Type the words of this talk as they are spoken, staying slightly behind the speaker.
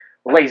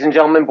Ladies and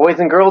gentlemen, boys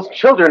and girls,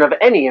 children of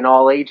any and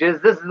all ages,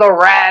 this is the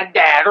Rad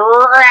Dad,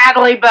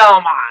 Radley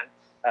Belmont.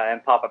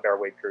 And Papa Bear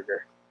Wade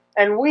Kruger.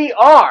 And we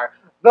are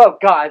the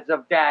gods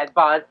of dad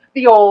bods,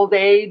 the old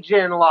age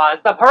in-laws,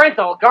 the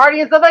parental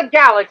guardians of the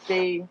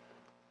galaxy.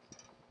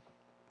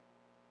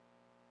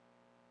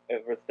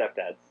 We're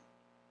Stepdads.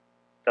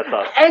 That's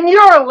us. And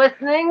you're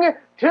listening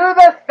to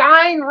the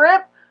Sign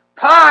Rip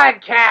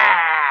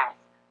Podcast.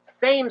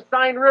 Same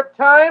Sign Rip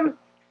time,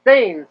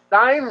 same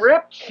Sign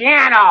Rip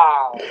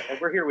channel. And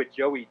we're here with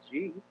Joey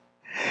G.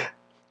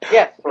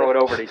 Yes. Throw it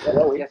over to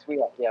Joey. Yes,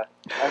 we are. Yeah.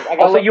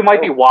 Also, you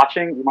might be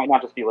watching. You might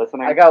not just be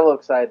listening. I got a little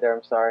excited there.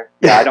 I'm sorry.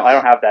 Yeah, I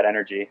don't have that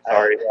energy.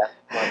 Sorry.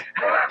 Right?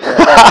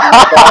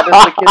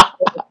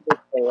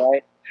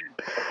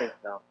 I think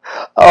so.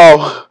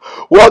 Oh,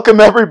 welcome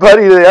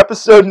everybody to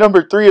episode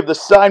number 3 of the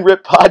Sign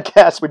Rip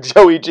Podcast with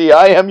Joey G.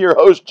 I am your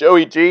host,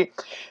 Joey G.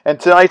 And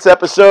tonight's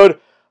episode,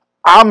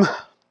 I'm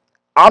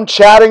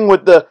chatting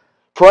with the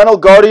parental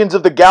guardians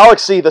of the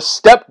galaxy, the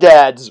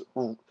Stepdads,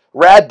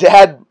 Rad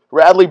Dad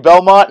Radley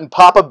Belmont and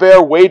Papa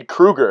Bear Wade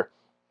Kruger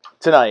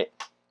tonight.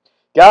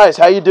 Guys,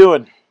 how you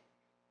doing?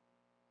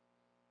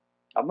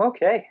 I'm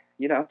okay.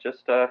 You know,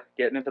 just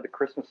getting into the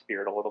Christmas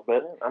spirit a little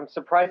bit. I'm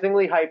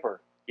surprisingly hyper.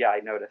 Yeah,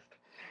 I noticed.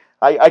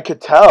 I could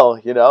tell,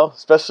 you know,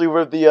 especially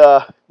with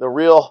the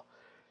real,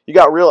 you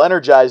got real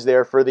energized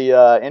there for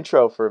the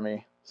intro for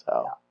me.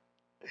 So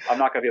I'm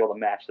not going to be able to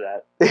match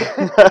that.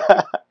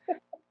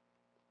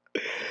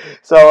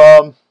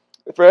 So,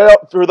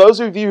 for those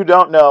of you who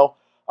don't know,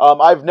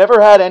 I've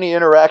never had any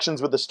interactions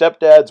with the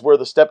Stepdads where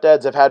the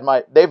Stepdads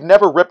they've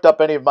never ripped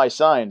up any of my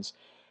signs.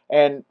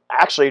 And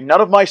actually, none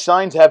of my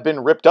signs have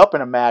been ripped up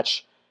in a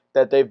match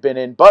that they've been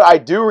in. But I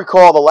do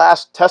recall the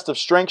last Test of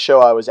Strength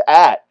show I was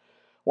at.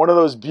 One of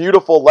those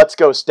beautiful Let's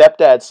Go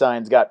Stepdad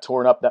signs got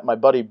torn up that my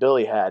buddy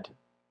Billy had.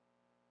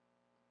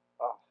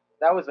 Oh,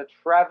 that was a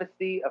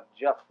travesty of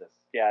justice.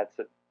 Yeah, it's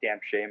a damn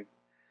shame.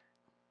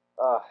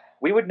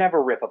 We would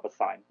never rip up a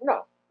sign.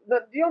 No,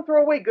 you don't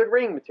throw away good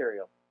ring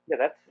material. Yeah,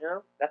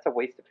 that's a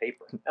waste of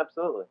paper.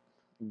 Absolutely.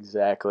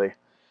 Exactly.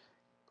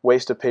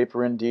 Waste of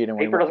paper indeed. And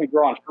paper doesn't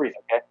grow on trees,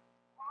 okay?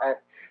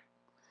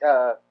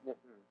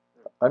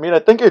 I mean, I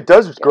think it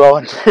does grow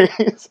on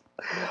trees.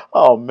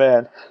 Oh,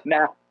 man.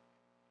 Nah.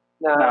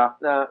 You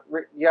gotta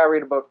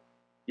read a book.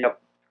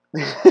 Yep.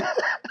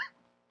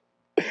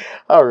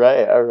 All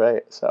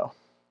right. So,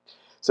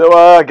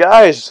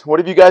 guys, what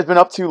have you guys been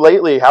up to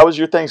lately? How was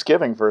your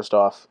Thanksgiving, first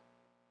off?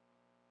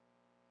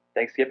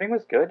 Thanksgiving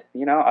was good.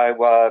 You know, I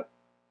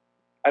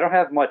don't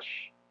have much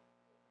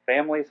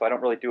family, so I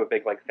don't really do a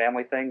big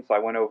family thing. So I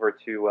went over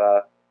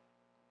to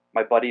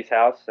my buddy's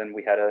house, and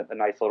we had a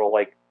nice little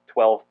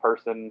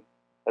 12-person.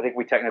 I think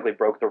we technically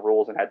broke the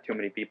rules and had too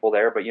many people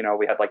there, but you know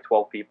we had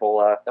 12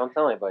 people. Don't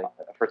tell anybody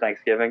for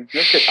Thanksgiving. It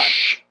was a good time.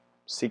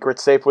 Secret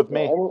safe with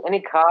me.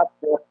 Any cops,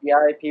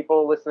 FBI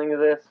people listening to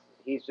this?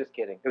 He's just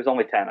kidding. It was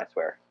only 10, I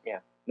swear. Yeah,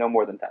 no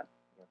more than 10.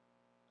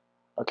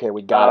 Okay,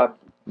 we got it.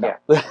 No.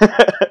 Yeah.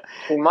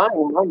 See,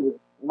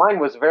 mine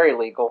was very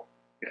legal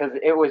because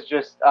it was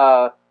just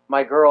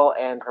my girl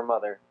and her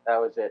mother. That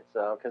was it.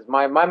 So, because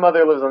my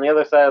mother lives on the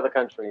other side of the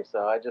country,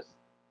 so I just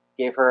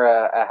gave her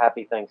a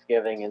happy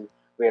Thanksgiving, and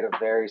we had a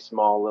very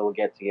small little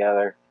get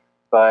together.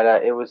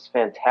 But it was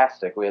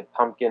fantastic. We had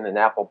pumpkin and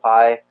apple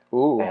pie.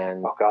 Ooh.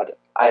 And oh God,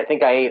 I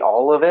think I ate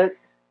all of it,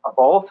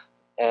 both.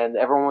 And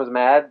everyone was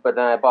mad, but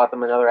then I bought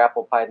them another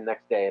apple pie the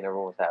next day, and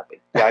everyone was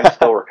happy. Yeah, I'm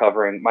still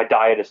recovering. My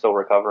diet is still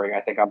recovering.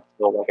 I think I'm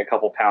still a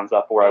couple pounds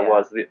up where I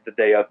was the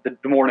day of, the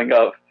morning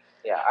of.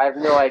 Yeah, I have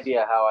no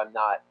idea how I'm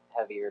not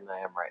heavier than I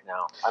am right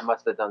now. I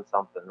must have done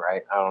something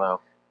right. I don't know.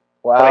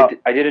 Wow. But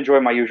I did enjoy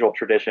my usual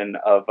tradition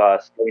of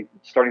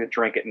starting to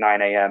drink at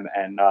 9 a.m.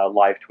 and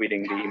live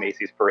tweeting the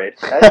Macy's parade.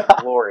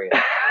 That's glorious.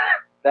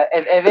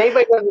 If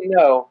anybody doesn't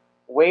know,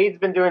 Wade's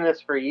been doing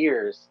this for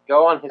years.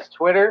 Go on his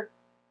Twitter.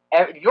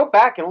 Go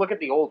back and look at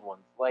the old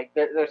ones.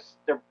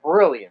 They're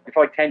brilliant.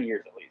 For 10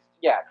 years at least.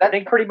 Yeah, I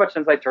think pretty much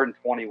since I turned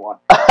 21,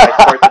 I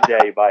start the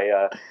day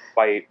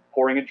by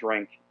pouring a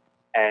drink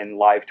and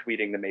live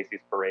tweeting the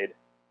Macy's parade.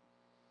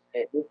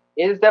 It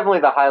is definitely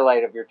the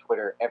highlight of your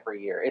Twitter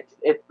every year.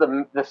 It's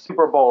the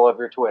Super Bowl of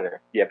your Twitter.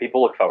 Yeah,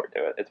 people look forward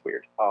to it. It's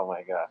weird. Oh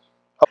my gosh.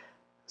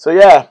 So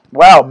yeah,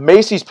 wow,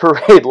 Macy's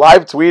parade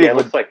live tweeting. Yeah, it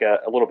looks like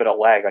a little bit of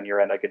lag on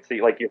your end. I could see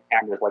your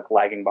camera's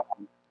lagging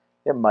behind.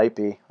 It might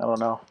be. I don't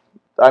know.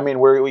 I mean,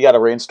 we got a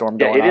rainstorm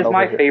going on. Yeah, it is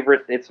my here.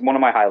 favorite. It's one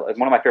of my highlights. It's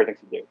one of my favorite things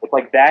to do. It's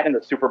like that and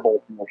the Super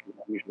Bowl promotion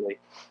usually.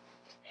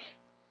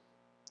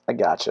 I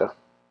gotcha.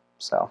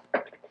 So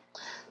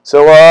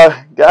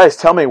guys,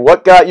 tell me,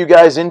 what got you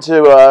guys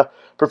into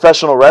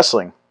professional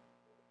wrestling?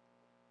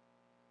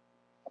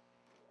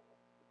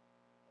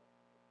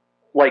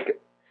 Now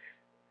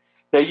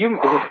you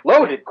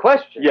loaded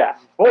question. Yeah,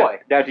 boy.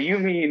 Now, do you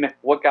mean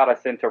what got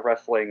us into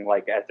wrestling?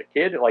 As a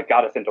kid,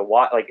 got us into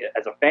what?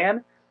 As a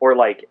fan, or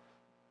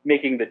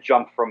making the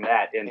jump from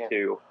that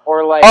into,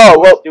 or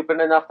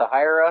stupid enough to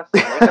hire us,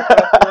 and make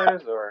us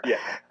wrestlers, or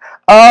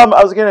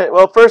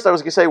first I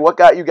was gonna say, what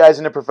got you guys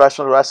into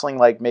professional wrestling?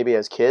 Maybe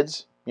as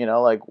kids, You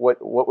know, like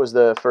what was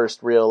the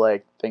first real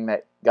like thing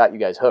that got you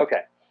guys hooked?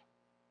 Okay.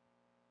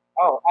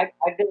 Oh, I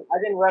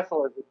didn't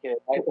wrestle as a kid.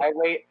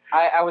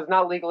 I was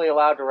not legally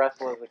allowed to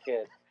wrestle as a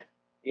kid.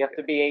 You have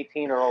to be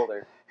 18 or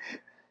older.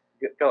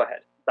 Go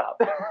ahead. Stop.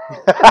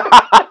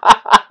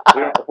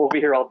 We'll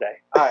be here all day.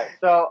 All right.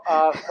 So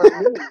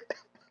for me,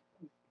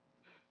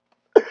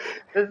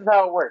 this is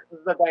how it works.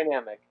 This is the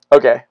dynamic.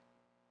 Okay.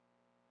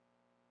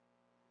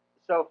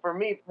 So for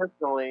me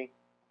personally,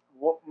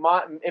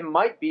 it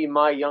might be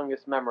my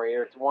youngest memory,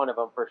 or it's one of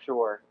them for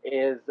sure,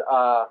 is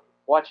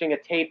watching a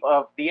tape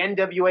of the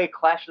NWA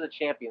Clash of the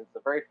Champions, the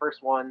very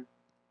first one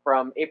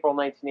from April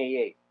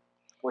 1988,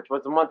 which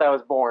was the month I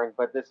was born,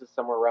 but this is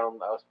somewhere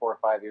around I was 4 or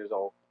 5 years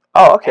old.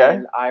 Oh, okay.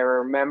 And I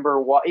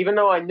remember, even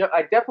though I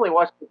definitely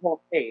watched the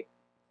whole tape.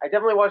 I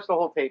definitely watched the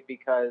whole tape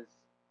because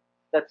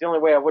that's the only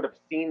way I would have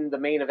seen the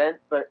main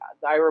event. But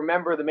I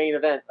remember the main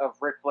event of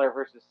Ric Flair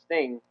versus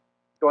Sting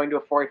going to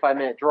a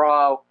 45-minute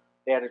draw.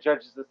 They had a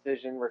judge's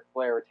decision. Ric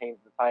Flair retains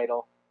the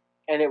title,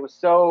 and it was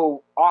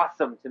so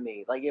awesome to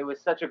me. Like, it was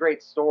such a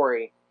great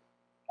story.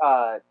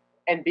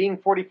 And being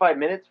 45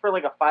 minutes for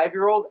like a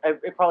 5-year-old,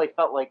 it probably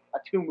felt like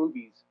 2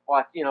 movies.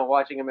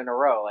 Watching them in a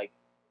row. Like,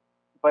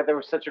 but there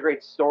was such a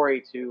great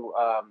story to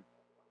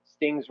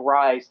Sting's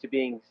rise to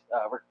being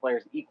Ric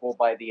Flair's equal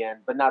by the end,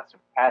 but not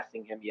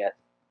surpassing him yet.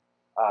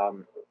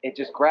 It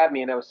just grabbed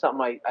me, and it was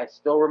something I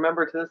still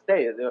remember to this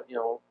day.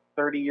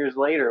 30 years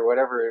later, or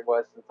whatever it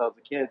was since I was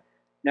a kid.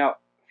 Now,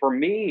 for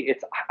me,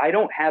 I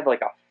don't have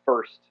like a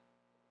first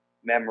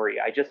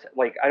memory. I just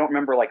I don't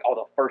remember like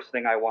the first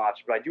thing I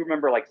watched, but I do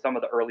remember like some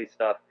of the early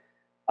stuff.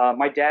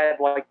 My dad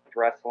liked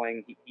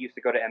wrestling. He used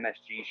to go to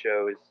MSG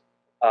shows.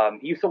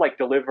 He used to like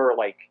deliver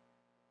like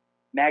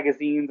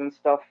magazines and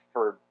stuff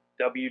for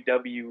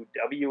WWF,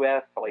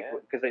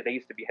 because they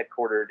used to be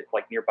headquartered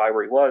like nearby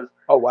where he was.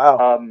 Oh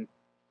wow.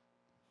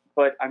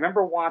 But I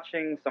remember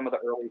watching some of the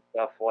early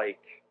stuff,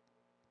 like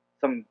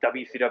some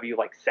WCW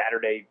like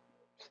Saturday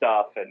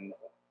stuff, and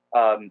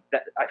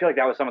I feel like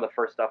that was some of the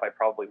first stuff I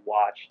probably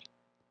watched.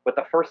 But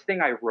the first thing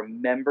I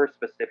remember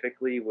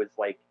specifically was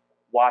like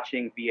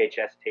watching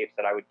VHS tapes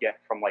that I would get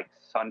from like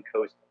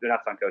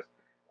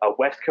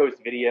West Coast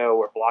Video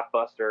or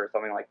Blockbuster or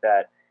something like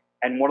that.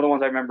 And one of the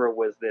ones I remember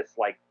was this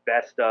like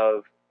best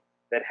of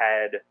that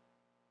had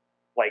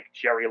like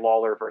Jerry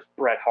Lawler versus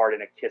Bret Hart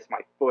in a Kiss My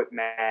Foot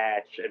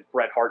match, and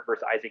Bret Hart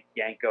versus Isaac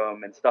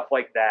Yankem and stuff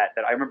like that.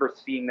 That I remember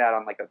seeing that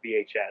on like a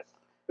VHS.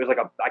 It was like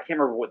I can't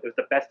remember what it was,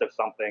 the best of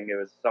something. It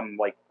was some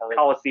like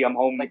Coliseum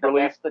home like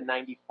release. The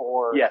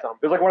 '94. Yeah, or something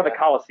it was like one of the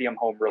Coliseum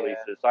home releases.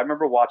 Yeah. So I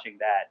remember watching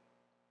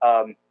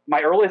that.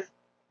 My earliest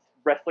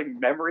wrestling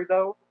memory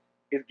though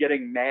is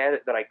getting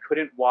mad that I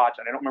couldn't watch,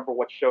 and I don't remember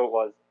what show it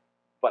was,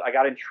 but I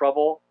got in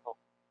trouble.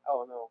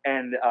 Oh no!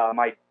 And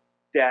my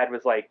dad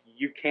was like,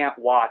 "You can't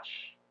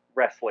watch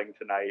wrestling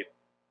tonight,"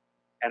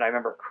 and I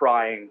remember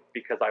crying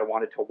because I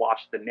wanted to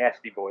watch the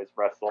Nasty Boys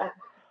wrestle.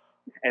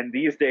 And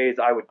these days,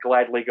 I would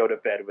gladly go to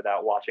bed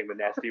without watching the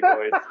Nasty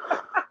Boys.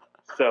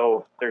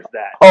 So there's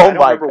that. Oh, I don't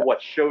remember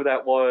what show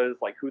that was,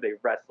 like who they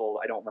wrestled.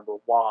 I don't remember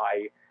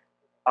why.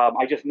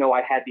 I just know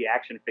I had the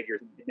action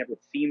figures and I'd never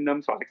seen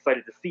them, so I was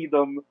excited to see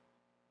them.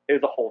 It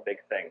was a whole big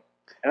thing.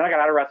 And then I got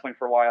out of wrestling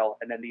for a while,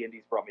 and then the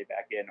indies brought me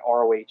back in.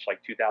 ROH,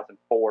 like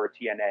 2004,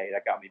 TNA,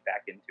 that got me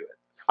back into it.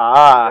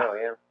 Ah. Oh,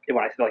 yeah. And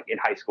when I was in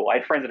high school, I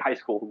had friends in high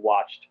school who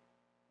watched,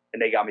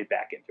 and they got me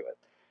back into it.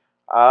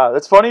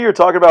 That's funny you're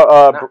talking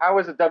about... I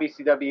was a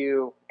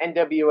WCW,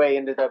 NWA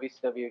into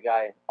WCW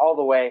guy all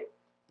the way.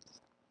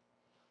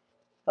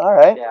 All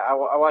right. Yeah,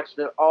 I watched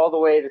it all the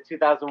way to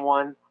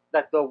 2001.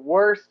 That's the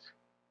worst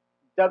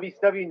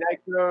WCW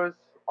Nitros,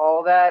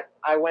 all that.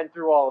 I went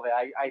through all of it.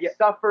 I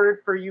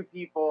suffered for you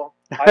people.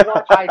 I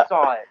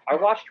saw it. I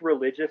watched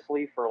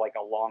religiously for like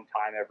a long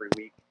time every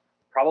week.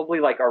 Probably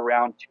like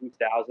around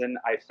 2000,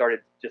 I started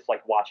just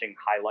like watching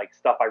highlight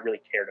stuff I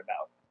really cared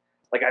about.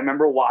 Like I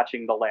remember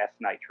watching the last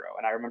Nitro,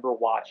 and I remember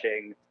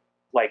watching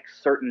like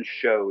certain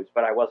shows,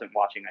 but I wasn't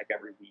watching like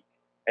every week.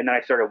 And then I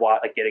started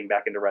getting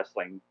back into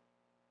wrestling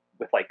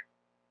with like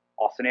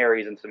Austin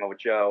Aries and Samoa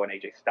Joe and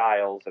AJ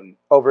Styles and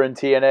over in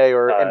TNA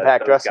or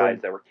Impact those Wrestling.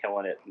 Guys that were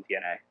killing it in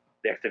TNA,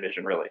 the X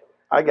Division, really.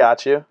 I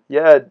got you.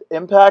 Yeah,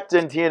 Impact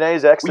and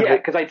TNA's X Division. Yeah,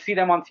 because I'd see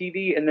them on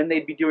TV, and then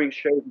they'd be doing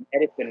shows in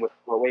Edison with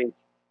ROH.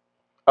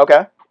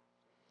 Okay.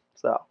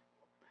 So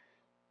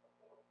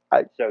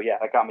yeah,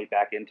 that got me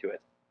back into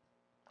it.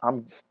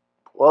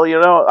 Well,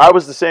 I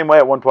was the same way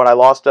at one point. I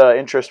lost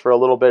interest for a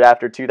little bit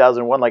after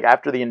 2001, like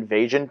after the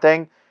invasion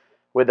thing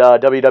with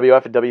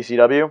WWF and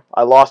WCW.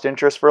 I lost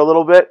interest for a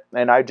little bit,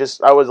 and I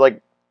was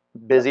like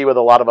busy with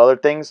a lot of other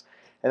things,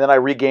 and then I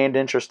regained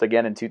interest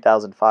again in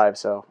 2005.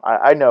 So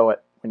I know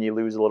it when you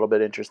lose a little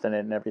bit interest in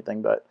it and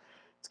everything, but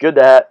it's good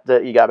that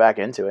you got back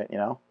into it,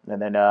 and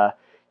then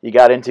you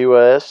got into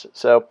this.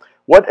 So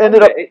what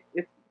ended up?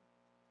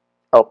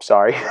 Oh,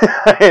 sorry,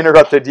 I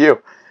interrupted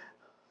you.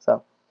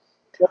 So.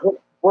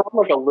 We're on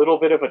like a little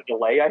bit of a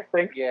delay, I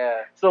think.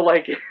 Yeah. So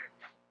like,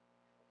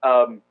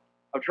 I'm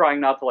trying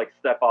not to like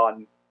step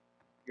on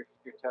your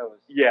toes.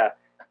 Yeah.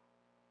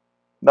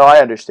 No, I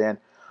understand.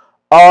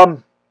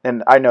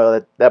 And I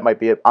know that might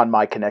be on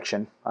my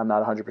connection. I'm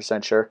not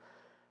 100% sure.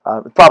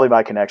 Probably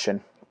my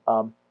connection.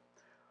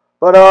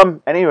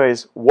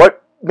 Anyways,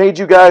 what made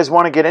you guys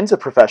want to get into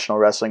professional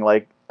wrestling?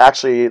 Like,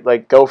 actually,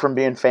 like, go from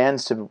being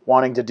fans to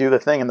wanting to do the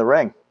thing in the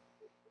ring?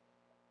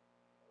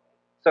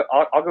 So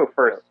I'll go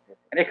first,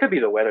 and it could be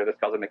the weather that's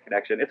causing the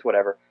connection. It's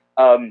whatever.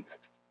 So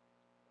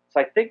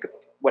I think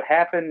what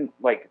happened,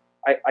 like,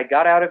 I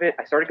got out of it.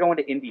 I started going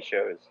to indie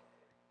shows,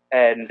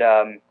 and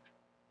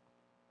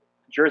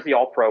Jersey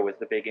All Pro was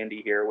the big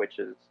indie here, which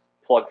is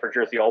plug for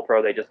Jersey All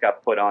Pro. They just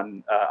got put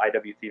on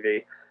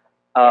IWTV.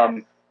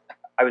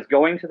 I was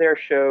going to their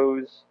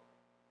shows,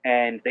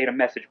 and they had a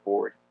message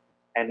board,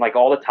 and like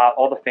all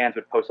the fans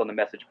would post on the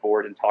message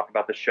board and talk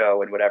about the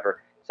show and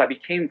whatever. So I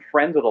became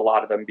friends with a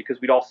lot of them because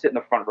we'd all sit in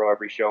the front row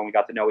every show, and we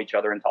got to know each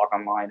other and talk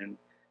online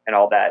and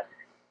all that.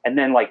 And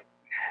then like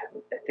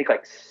I think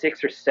like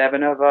 6 or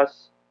 7 of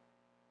us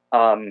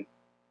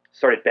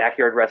started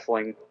backyard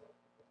wrestling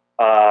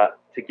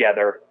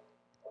together,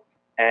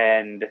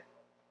 and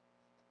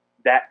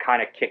that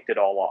kind of kicked it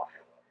all off.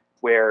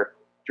 Where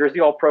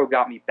Jersey All Pro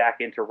got me back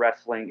into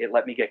wrestling. It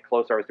let me get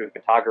closer. I was doing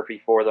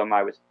photography for them.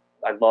 I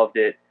loved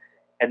it.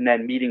 And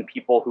then meeting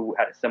people who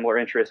had a similar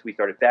interest, we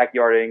started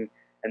backyarding,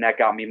 and that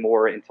got me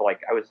more into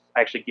like I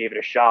actually gave it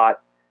a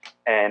shot,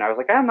 and I was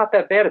like, I'm not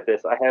that bad at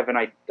this.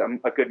 I'm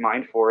a good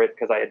mind for it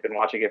because I had been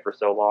watching it for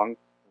so long.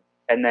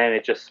 And then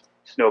it just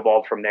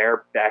snowballed from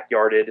there.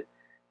 Backyarded.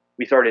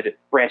 We started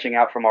branching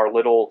out from our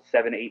little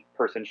 7-8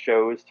 person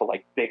shows to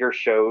like bigger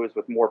shows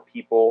with more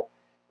people.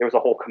 There was a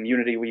whole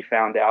community we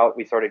found out.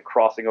 We started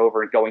crossing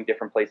over and going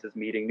different places,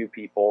 meeting new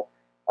people.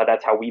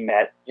 That's how we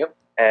met. Yep.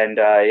 And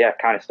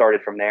kind of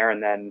started from there.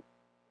 And then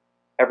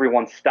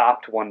everyone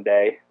stopped one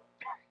day.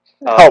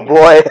 Oh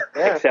boy!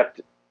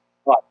 Except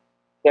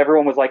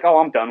everyone was like, "Oh,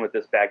 I'm done with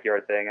this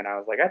backyard thing," and I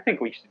was like, "I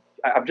think we should.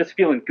 I'm just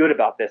feeling good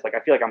about this. Like, I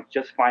feel like I'm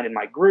just finding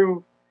my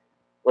groove.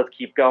 Let's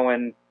keep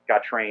going."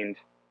 Got trained,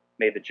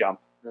 made the jump.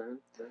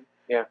 Mm-hmm.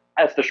 Yeah,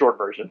 that's the short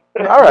version.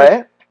 All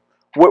right.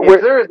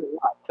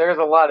 There's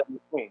a lot in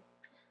between.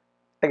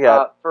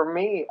 For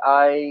me,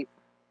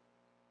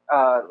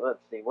 let's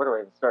see, where do I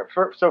even start?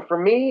 So for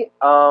me,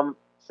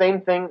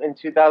 same thing in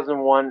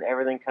 2001.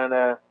 Everything kind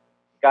of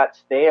got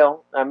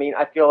stale. I mean,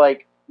 I feel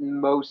like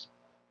most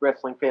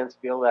wrestling fans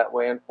feel that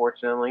way,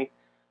 unfortunately.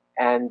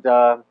 And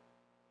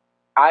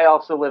I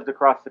also lived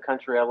across the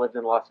country. I lived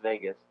in Las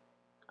Vegas.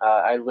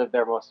 I lived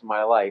there most of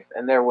my life,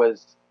 and there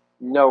was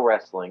no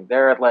wrestling.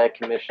 Their athletic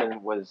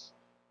commission was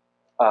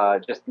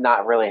just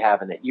not really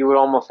having it. You would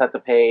almost have to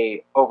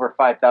pay over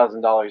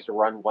 $5,000 to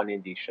run one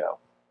indie show,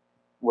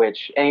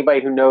 which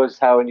anybody who knows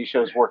how indie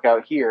shows work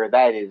out here,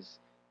 that is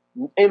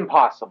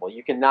impossible.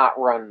 You cannot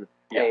run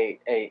a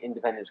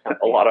independent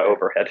company. A lot of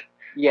overhead.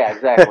 Yeah,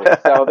 exactly.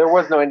 So there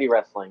was no indie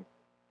wrestling.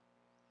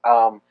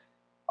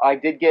 I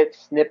did get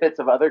snippets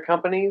of other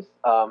companies.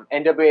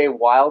 NWA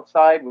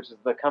Wildside, which is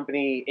the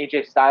company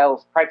AJ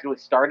Styles practically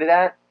started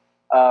at,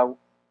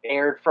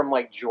 aired from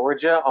like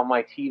Georgia on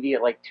my TV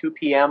at like 2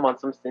 p.m. on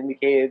some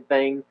syndicated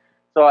thing.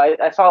 So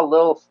I saw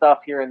little stuff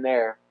here and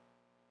there.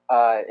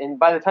 And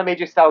by the time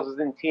AJ Styles was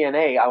in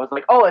TNA, I was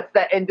like, oh, it's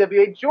that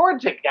NWA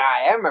Georgia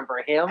guy. I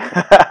remember him.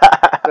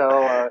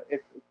 So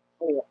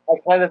I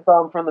kind of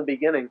saw him from the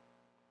beginning.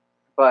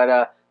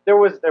 But there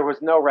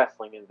was no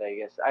wrestling in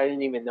Vegas. I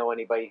didn't even know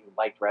anybody who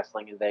liked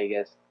wrestling in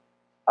Vegas.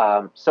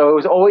 So it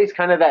was always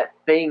kind of that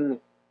thing.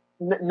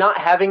 Not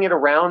having it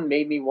around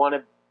made me want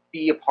to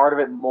be a part of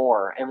it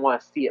more and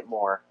want to see it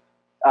more.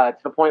 To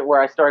the point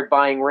where I started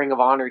buying Ring of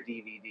Honor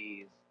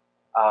DVDs.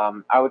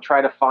 I would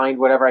try to find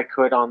whatever I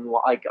could on,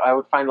 like, I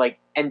would find like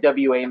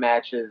NWA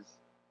matches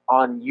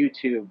on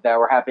YouTube that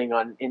were happening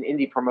in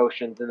indie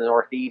promotions in the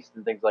Northeast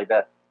and things like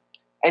that.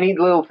 Any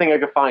little thing I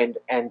could find,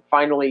 and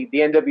finally the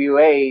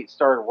NWA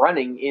started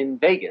running in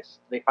Vegas.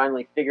 They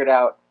finally figured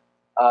out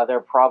their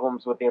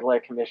problems with the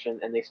Athletic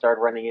Commission, and they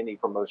started running indie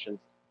promotions.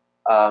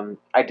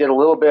 I did a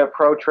little bit of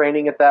pro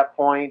training at that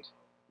point.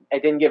 I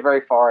didn't get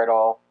very far at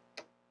all,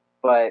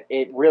 but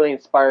it really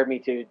inspired me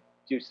to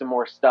do some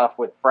more stuff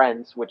with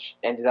friends, which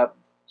ended up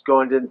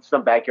going to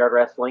some backyard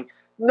wrestling.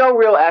 No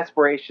real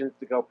aspirations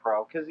to go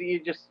pro, because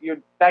your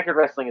backyard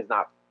wrestling is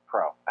not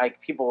pro.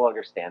 People will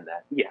understand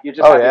that. Yeah. You're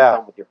just having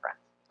fun with your friends.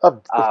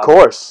 Of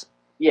course.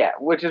 Yeah,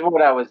 which is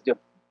what I was doing.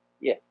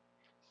 Yeah.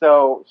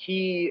 So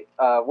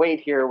Wade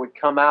here would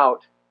come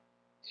out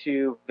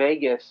to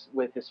Vegas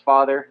with his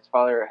father. His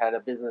father had a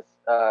business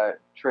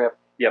trip.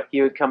 Yep.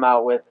 He would come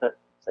out with us,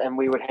 and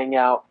we would hang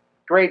out.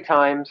 Great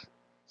times.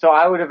 So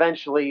I would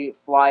eventually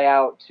fly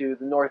out to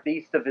the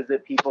Northeast to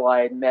visit people I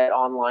had met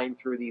online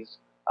through these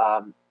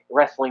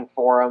wrestling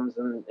forums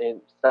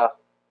and stuff.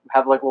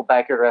 Have like little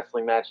backyard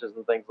wrestling matches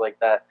and things like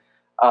that.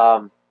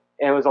 And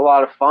it was a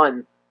lot of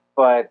fun.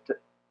 But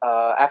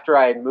after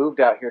I had moved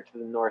out here to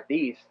the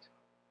Northeast,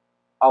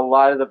 a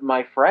lot of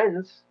my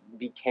friends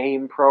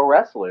became pro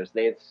wrestlers.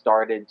 They had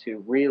started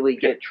to really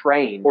get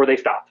trained. Or they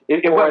stopped.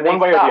 It went one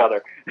way or the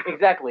other.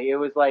 Exactly. It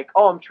was like,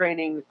 oh, I'm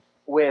training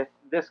with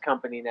this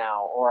company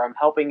now, or I'm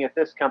helping at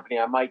this company.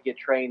 I might get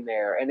trained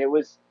there. And it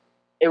was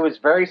it was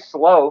very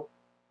slow,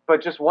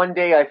 but just one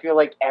day I feel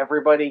like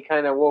everybody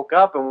kind of woke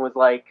up and was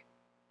like,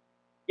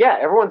 yeah,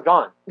 everyone's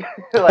gone.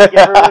 Like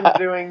everyone's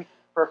doing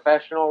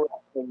professional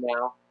wrestling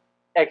now,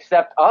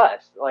 except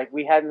us. Like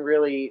we hadn't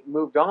really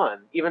moved on.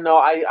 Even though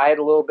I had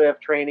a little bit of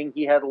training,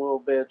 he had a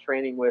little bit of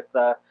training with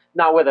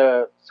not with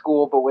a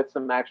school, but with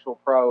some actual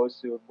pros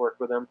who had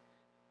worked with him.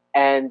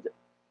 And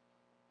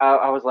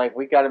I was like,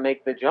 we got to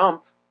make the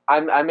jump.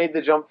 I made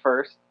the jump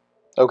first.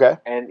 Okay.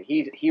 And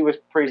he was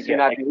pretty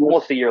soon after.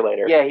 Almost a year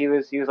later. Yeah, he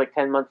was like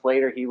 10 months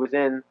later. He was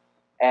in,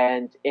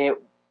 and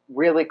it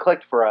really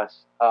clicked for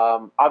us.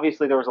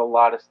 Obviously, there was a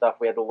lot of stuff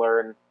we had to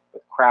learn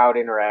with crowd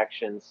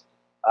interactions,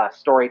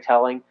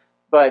 storytelling,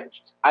 but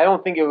I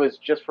don't think it was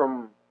just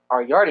from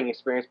our yarding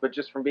experience, but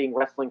just from being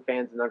wrestling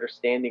fans and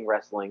understanding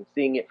wrestling,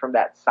 seeing it from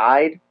that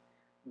side,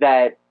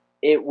 that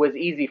it was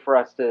easy for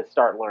us to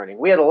start learning.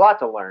 We had a lot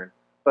to learn,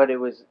 but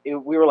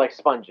we were like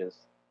sponges.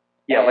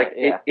 Yeah,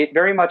 it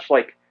very much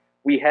like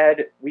we had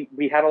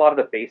a lot of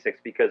the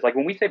basics, because like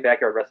when we say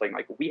backyard wrestling,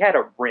 like we had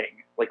a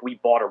ring, like we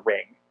bought a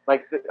ring,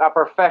 like a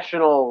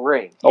professional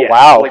ring. Oh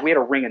wow! Like we had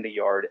a ring in the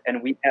yard,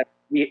 and we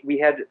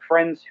had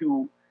friends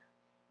who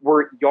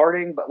were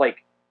yarding, but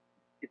like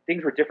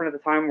things were different at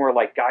the time, where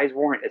like guys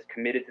weren't as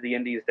committed to the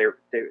indies. They're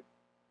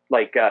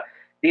like the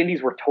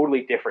indies were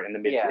totally different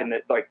in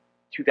the like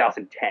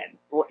 2010.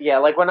 Well, yeah,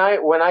 like when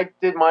I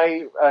did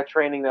my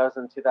training, that was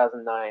in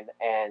 2009,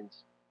 and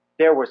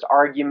there was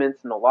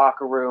arguments in the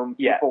locker room.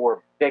 People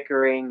were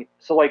bickering.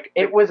 So like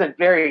it was a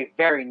very,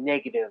 very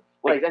negative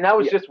place, and that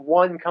was just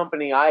one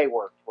company I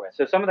worked with.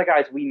 So some of the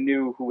guys we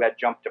knew who had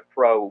jumped to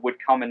pro would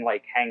come and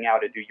like hang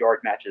out and do yard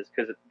matches,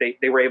 because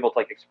they were able to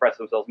like express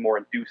themselves more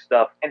and do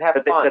stuff and have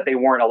fun that they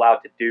weren't allowed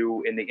to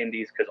do in the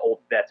indies, because old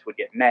vets would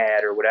get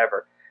mad or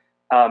whatever.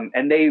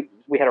 And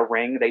we had a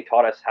ring. They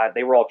taught us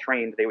they were all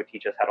trained. They would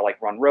teach us how to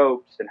like run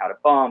ropes and how to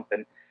bump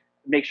and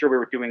make sure we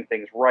were doing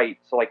things right.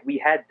 So like we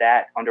had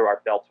that under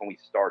our belts when we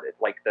started,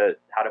 like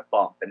how to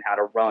bump and how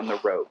to run the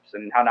ropes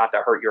and how not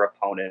to hurt your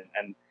opponent,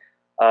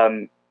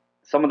 and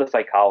some of the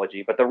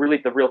psychology. But the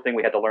real thing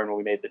we had to learn when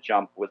we made the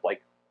jump was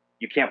like,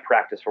 you can't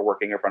practice for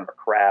working in front of a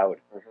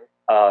crowd.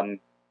 Mm-hmm.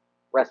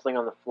 Wrestling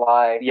on the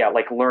fly. Yeah,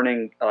 like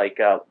learning like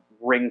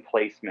ring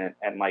placement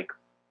and like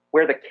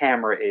where the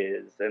camera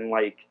is and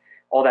like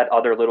all that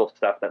other little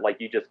stuff that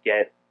like you just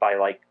get by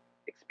like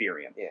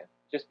experience. Yeah.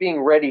 Just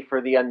being ready for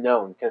the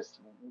unknown, because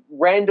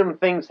random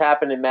things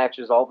happen in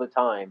matches all the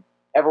time.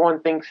 Everyone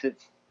thinks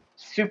it's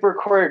super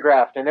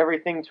choreographed and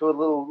everything to a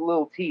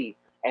little T,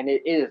 and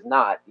it is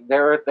not.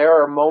 There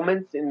are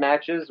moments in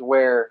matches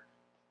where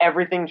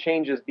everything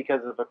changes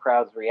because of the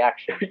crowd's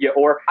reaction. Yeah,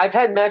 or I've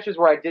had matches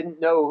where I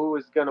didn't know who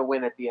was going to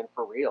win at the end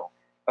for real.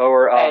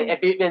 Or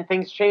and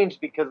things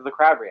changed because of the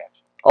crowd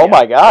reaction. Oh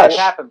my gosh! It's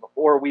happened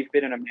before. Or we've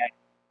been in a match.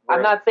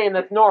 I'm not saying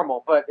that's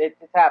normal, but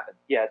it's happened.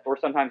 Yeah, or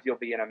sometimes you'll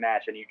be in a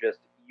match and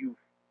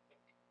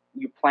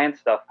you plan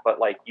stuff, but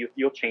like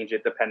you'll change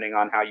it depending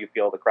on how you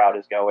feel the crowd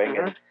is going,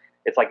 mm-hmm. and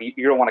it's like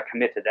you don't want to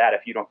commit to that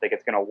if you don't think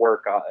it's going to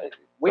work.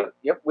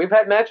 We've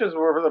had matches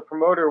where the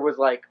promoter was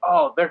like,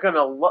 "Oh, the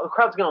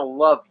crowd's gonna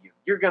love you.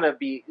 They're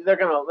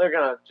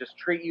gonna just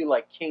treat you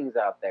like kings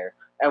out there."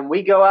 And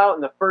we go out,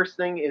 and the first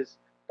thing is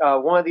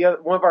one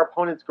of our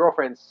opponent's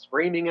girlfriends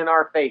screaming in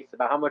our face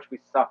about how much we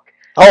suck.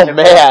 Oh and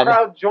man! The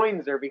crowd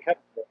joins her because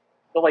of it.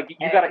 So like you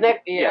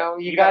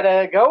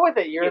gotta go with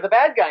it. You're the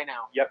bad guy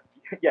now. Yep.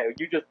 Yeah,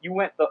 you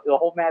went the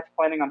whole match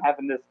planning on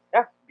having this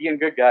being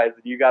good guys,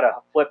 and you gotta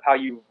flip how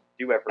you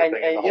do everything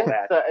in the whole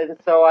match.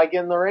 So I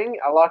get in the ring,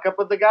 I lock up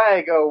with the guy,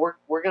 I go,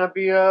 we're gonna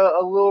be a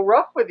little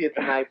rough with you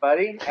tonight,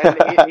 buddy.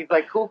 And he's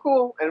like,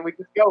 cool, and we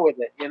just go with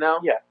it, you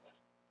know? Yeah.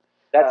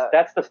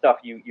 That's the stuff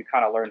you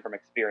kind of learn from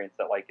experience,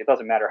 that like it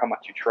doesn't matter how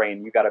much you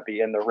train, you got to be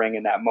in the ring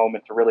in that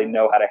moment to really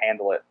know how to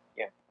handle it.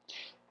 Yeah.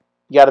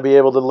 You got to be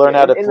able to learn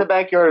how to. In the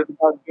backyard, it's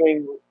about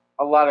doing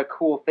a lot of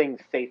cool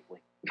things safely.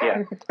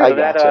 Yeah. I So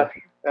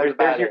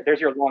gotcha. there's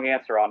your long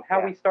answer on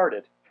how we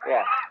started.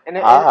 Yeah. And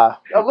a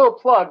little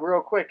plug, real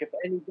quick, if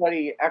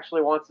anybody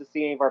actually wants to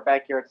see any of our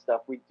backyard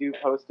stuff, we do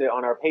post it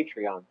on our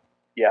Patreon.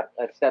 Yeah.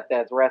 At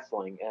Stepdads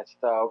Wrestling. And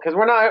so, because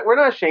we're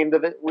not ashamed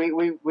of it.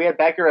 We had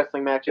backyard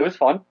wrestling matches. It was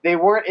fun. They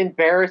weren't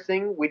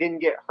embarrassing. We didn't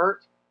get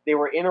hurt. They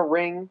were in a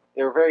ring.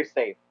 They were very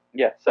safe.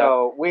 Yeah.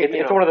 So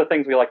it's one of the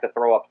things we like to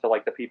throw up to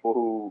like the people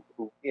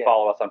who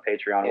follow us on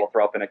Patreon. We'll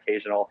throw up an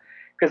occasional,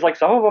 because like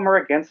some of them are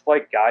against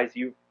like guys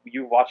you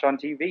watch on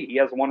TV. He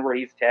has one where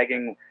he's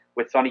tagging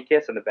with Sonny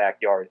Kiss in the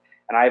backyard,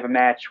 and I have a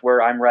match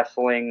where I'm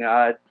wrestling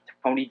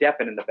Tony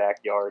Deppen in the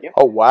backyard.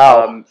 Oh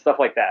wow! Stuff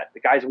like that. The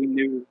guys we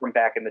knew from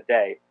back in the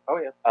day. Oh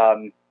yeah.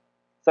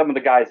 Some of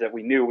the guys that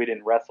we knew we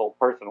didn't wrestle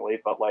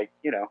personally, but like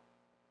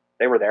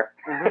they were there.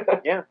 Mm-hmm.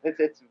 Yeah,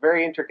 it's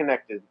very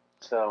interconnected.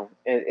 So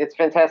it's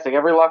fantastic.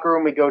 Every locker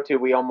room we go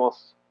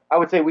to, I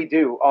would say we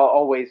do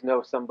always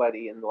know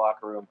somebody in the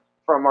locker room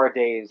from our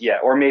days. Yeah,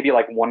 or maybe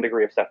like 1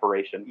 degree of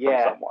separation from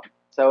someone.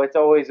 So it's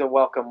always a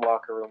welcome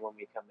locker room when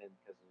we come in.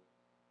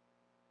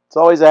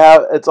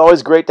 It's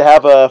always great to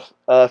have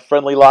a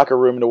friendly locker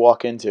room to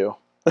walk into.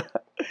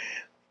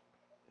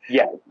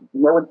 Yeah,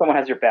 knowing someone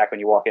has your back when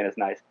you walk in is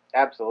nice.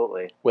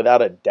 Absolutely.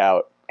 Without a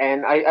doubt.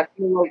 And I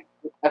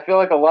feel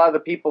like a lot of the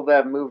people that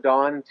have moved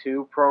on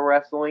to pro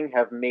wrestling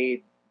have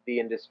made the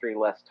industry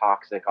less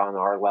toxic on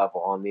our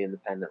level, on the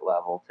independent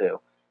level too.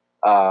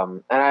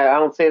 And I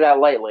don't say that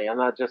lightly. I'm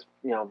not just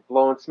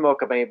blowing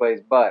smoke up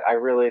anybody's butt. I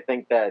really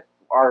think that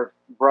our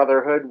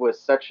brotherhood was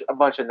such a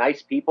bunch of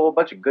nice people, a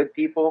bunch of good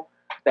people,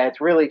 that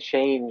it's really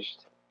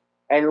changed.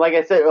 And like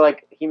I said,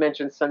 like he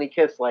mentioned, Sunny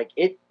Kiss, like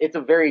it's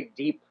a very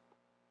deep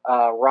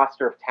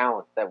roster of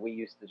talent that we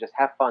used to just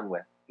have fun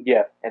with.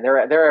 Yeah, and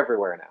they're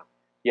everywhere now.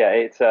 Yeah,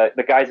 it's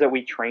the guys that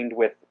we trained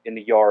with in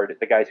the yard,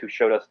 the guys who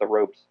showed us the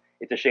ropes.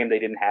 It's a shame they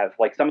didn't have,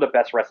 like, some of the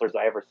best wrestlers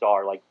I ever saw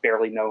are, like,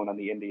 barely known on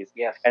the indies.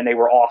 Yes. And they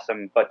were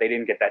awesome, but they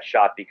didn't get that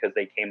shot because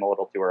they came a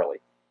little too early.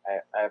 I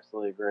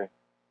absolutely agree.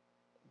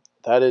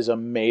 That is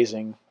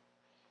amazing.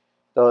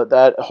 So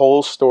that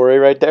whole story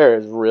right there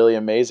is really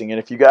amazing. And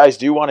if you guys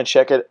do want to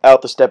check it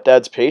out, the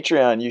Stepdads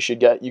Patreon,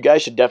 you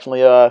guys should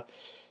definitely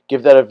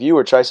give that a view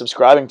or try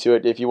subscribing to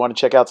it if you want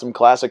to check out some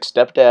classic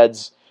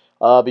Stepdads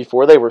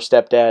before they were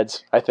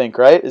Stepdads, I think,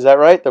 right? Is that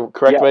right? The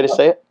correct way to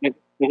say it?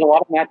 There's a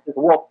lot of matches.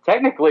 Well,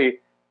 technically,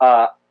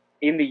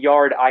 in the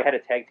yard, I had a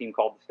tag team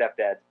called the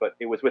Stepdads, but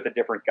it was with a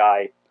different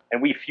guy,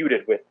 and we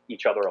feuded with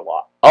each other a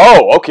lot.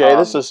 Oh, okay.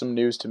 This is some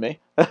news to me.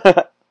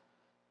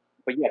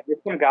 But yeah, there's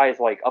some guys,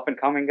 like,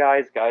 up-and-coming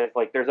guys,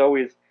 like, there's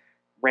always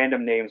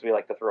random names we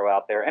like to throw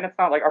out there. And it's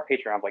not like our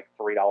Patreon's like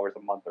 $3 a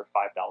month or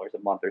 $5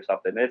 a month or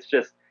something. It's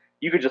just,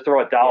 you could just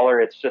throw $1.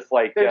 Yeah. It's just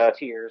like... There's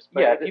tiers,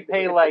 but if you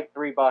pay like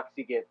 $3,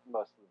 you get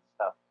most of the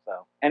stuff.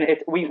 So. And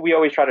we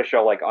always try to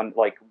show, like,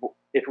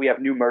 if we have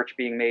new merch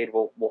being made,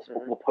 we'll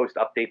post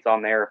updates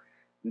on there.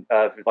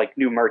 Like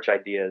new merch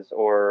ideas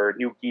or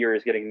new gear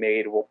is getting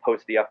made, we'll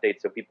post the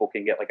updates so people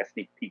can get like a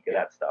sneak peek of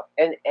that stuff.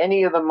 And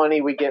any of the money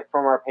we get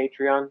from our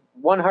Patreon,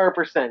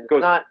 100%, goes,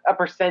 not a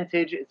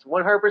percentage, it's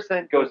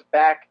 100% goes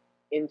back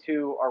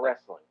into our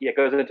wrestling. Yeah, it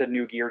goes into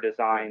new gear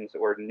designs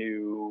or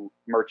new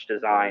merch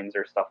designs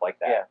or stuff like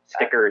that. Yeah.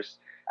 Stickers.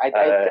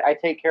 I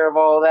take care of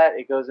all of that.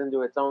 It goes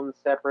into its own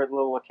separate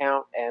little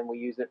account, and we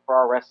use it for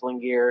our wrestling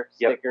gear,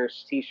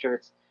 stickers,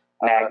 T-shirts,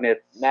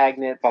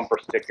 magnets, bumper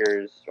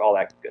stickers, all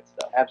that good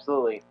stuff.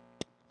 Absolutely.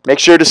 Make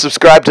sure to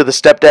subscribe to the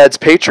Stepdads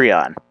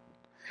Patreon.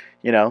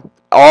 You know,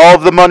 all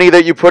of the money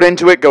that you put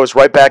into it goes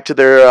right back to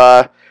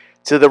their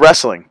to the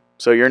wrestling.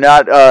 So you're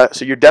not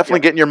so you're definitely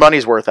getting your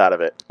money's worth out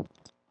of it.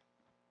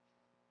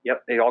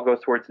 Yep, it all goes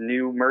towards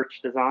new merch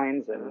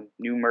designs and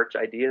new merch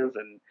ideas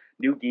and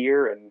new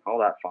gear and all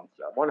that fun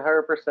stuff.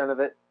 100% of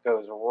it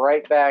goes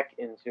right back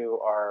into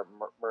our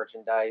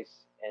merchandise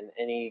and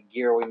any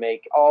gear we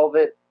make. All of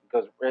it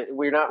goes.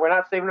 We're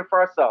not saving it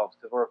for ourselves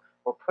because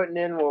we're putting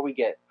in what we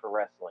get for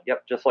wrestling.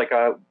 Yep, just like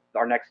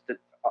our next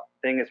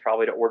thing is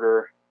probably to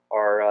order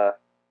our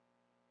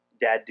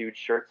Dad Dude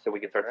shirts so we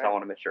can start selling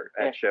them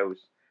at shows.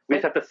 We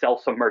just have to sell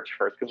some merch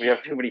first because we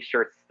have too many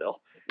shirts still.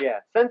 Yeah,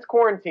 since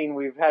quarantine,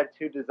 we've had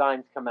 2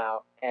 designs come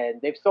out,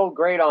 and they've sold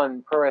great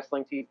on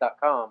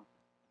ProWrestlingTees.com,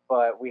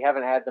 but we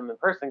haven't had them in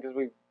person because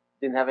we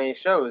didn't have any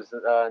shows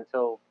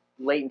until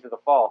late into the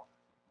fall.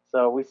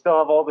 So we still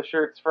have all the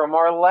shirts from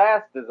our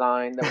last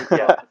design that we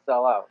still have to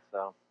sell out.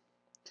 So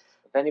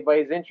if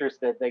anybody's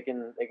interested, they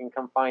can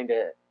come find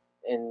it,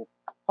 and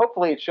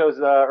hopefully it shows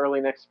early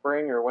next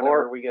spring or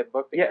whenever we get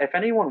booked again. Yeah, if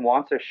anyone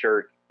wants a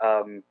shirt,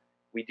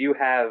 we do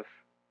have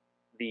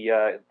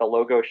the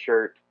logo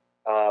shirt,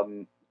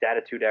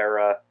 Datitude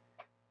Era,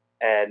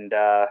 and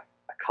a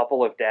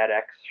couple of Dad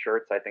X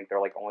shirts. I think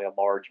they're like only a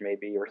large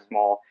maybe or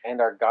small.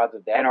 And our Gods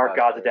of Dad and our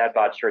Gods of Dad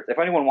Bod shirts. If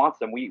anyone wants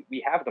them, we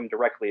have them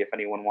directly. If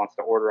anyone wants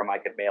to order them, I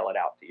could mail it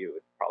out to you.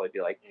 It'd probably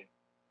be like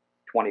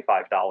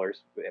 $25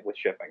 with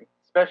shipping.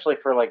 Especially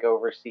for like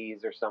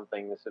overseas or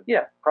something, this would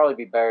probably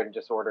be better than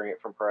just ordering it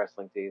from Pro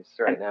Wrestling Tees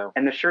now.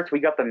 And the shirts we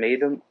got them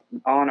made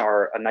on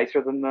are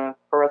nicer than the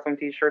Pro Wrestling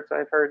Tees shirts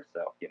I've heard.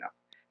 So,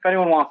 if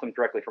anyone wants them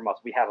directly from us,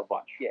 we have a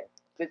bunch. Yeah.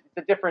 It's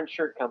a different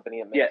shirt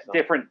company that makes them.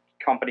 Different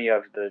company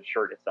of the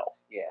shirt itself.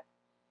 Yeah.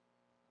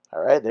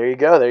 All right, there you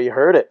go. There you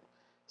heard it.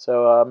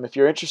 So if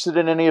you're interested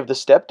in any of the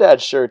Stepdad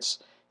shirts,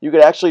 you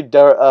could actually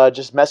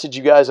just message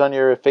you guys on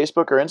your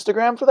Facebook or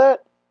Instagram for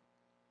that?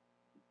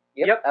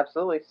 Yep,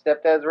 absolutely.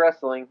 Stepdads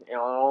Wrestling on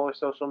all their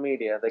social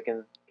media. They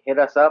can hit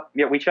us up.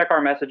 Yeah, we check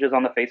our messages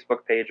on the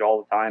Facebook page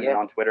all the time and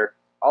on Twitter.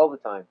 All the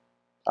time.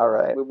 All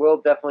right. We will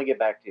definitely get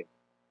back to you.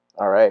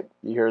 All right.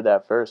 You heard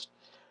that first.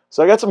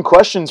 So I got some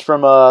questions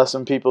from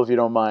some people, if you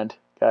don't mind,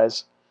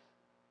 guys.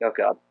 Oh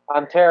God,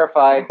 I'm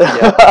terrified.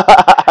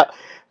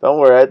 Don't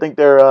worry. I think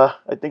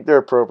they're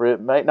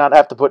appropriate. Might not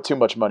have to put too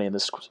much money in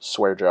this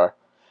swear jar.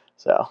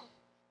 So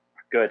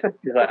good,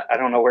 because I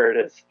don't know where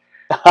it is.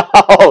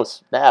 Oh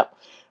snap!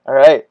 All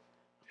right.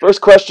 First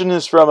question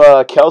is from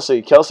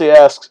Kelsey. Kelsey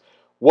asks,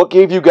 "What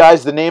gave you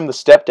guys the name the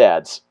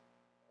Stepdads?"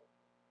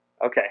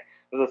 Okay,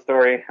 this is a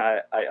story.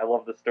 I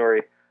love the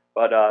story.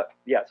 But,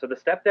 so the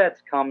Stepdads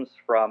comes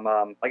from,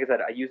 like I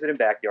said, I use it in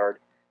Backyard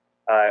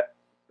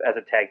as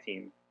a tag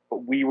team.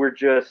 But we were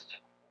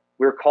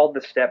called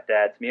the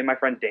Stepdads, me and my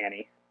friend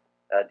Danny.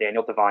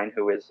 Daniel Devine,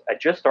 who had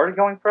just started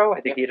going pro.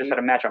 I think he just had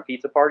a match on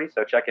Pizza Party,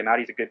 so check him out.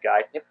 He's a good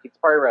guy. Yep, Pizza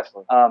Party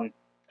Wrestling.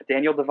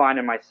 Daniel Devine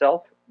and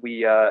myself,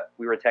 we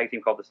were a tag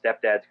team called the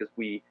Stepdads because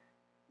we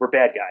were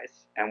bad guys,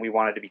 and we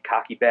wanted to be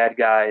cocky bad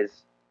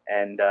guys,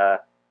 and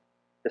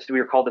we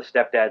were called the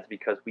Stepdads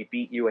because we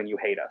beat you and you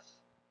hate us.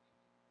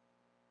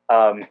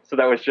 So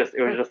it was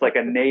just like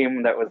a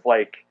name that was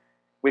like,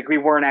 we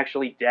weren't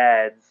actually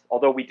dads,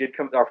 although we did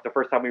the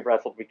first time we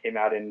wrestled, we came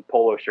out in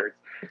polo shirts.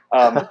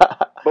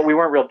 But we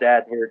weren't real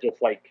dads. We were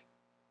just like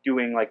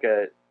doing like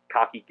a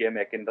cocky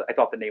gimmick, and I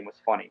thought the name was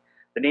funny.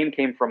 The name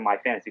came from my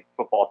fantasy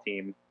football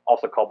team,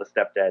 also called the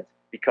Stepdads,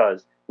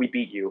 because we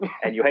beat you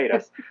and you hate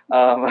us.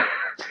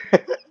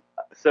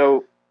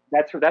 So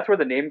that's where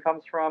the name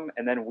comes from,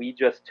 and then we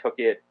just took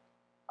it.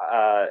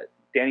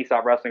 Danny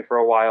stopped wrestling for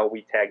a while.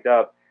 We tagged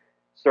up,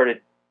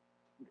 started.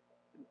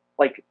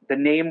 Like, the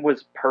name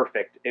was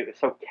perfect. It was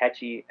so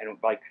catchy, and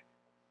like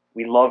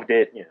we loved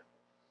it. Yeah.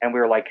 And we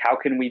were like, how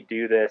can we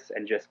do this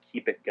and just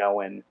keep it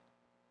going?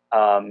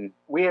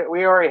 We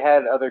already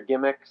had other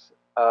gimmicks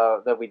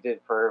that we did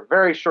for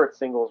very short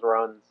singles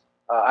runs.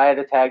 I had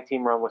a tag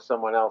team run with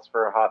someone else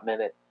for a hot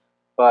minute,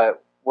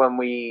 but when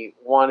we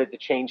wanted to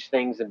change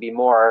things and be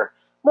more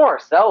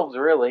ourselves,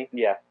 really,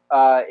 yeah,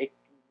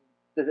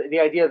 the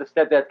idea of the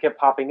Stepdads kept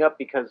popping up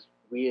because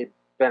we had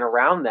been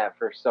around that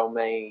for so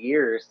many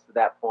years. To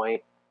that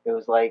point, it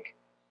was like,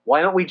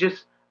 why don't we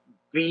just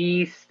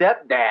be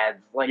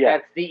Stepdads? Like,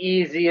 that's the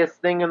easiest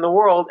thing in the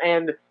world.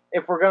 And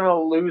if we're gonna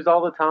lose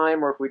all the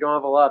time, or if we don't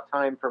have a lot of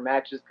time for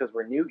matches because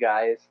we're new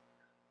guys,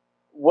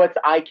 what's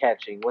eye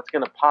catching? What's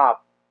gonna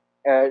pop?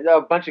 A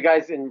bunch of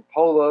guys in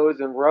polos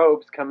and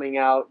robes coming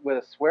out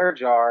with a swear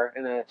jar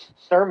and a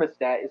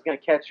thermostat is gonna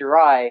catch your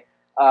eye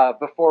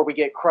before we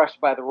get crushed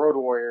by the Road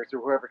Warriors or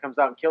whoever comes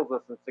out and kills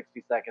us in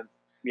 60 seconds.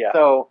 Yeah.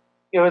 So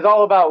it was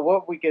all about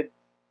what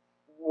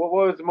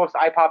was the most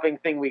eye-popping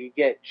thing we could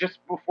get just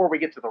before we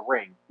get to the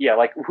ring. Yeah,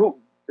 like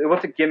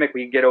what's a gimmick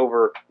we can get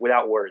over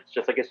without words?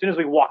 Just like as soon as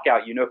we walk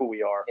out, you know who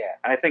we are. Yeah.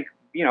 And I think,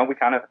 we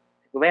kind of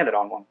landed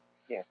on one.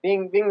 Yeah.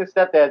 Being the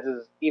Stepdads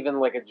is even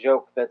like a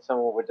joke that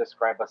someone would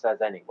describe us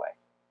as anyway.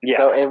 Yeah.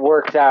 So it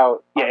works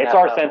out. Yeah, it's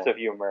our sense of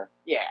humor.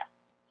 Yeah.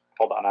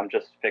 Hold on, I'm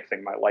just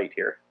fixing my light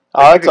here.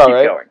 Oh, that's all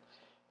right.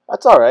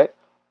 That's all right.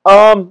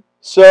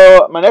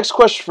 So my next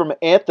question from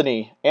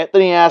Anthony.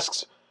 Anthony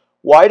asks,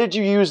 why did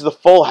you use the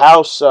Full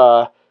House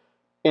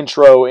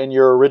intro in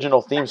your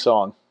original theme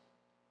song?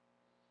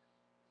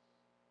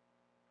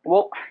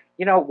 Well,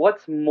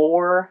 what's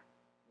more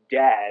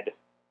dad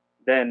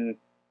than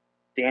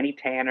Danny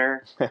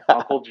Tanner,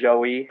 Uncle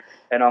Joey,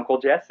 and Uncle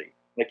Jesse?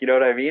 Like, you know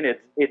what I mean?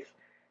 It's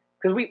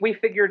because we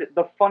figured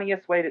the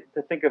funniest way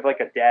to think of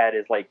like a dad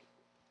is like,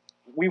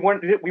 we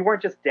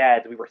weren't just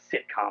dads, we were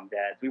sitcom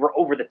dads. We were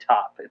over the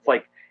top. It's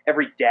like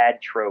every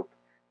dad trope.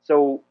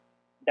 So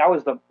that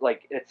was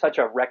it's such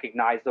a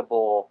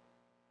recognizable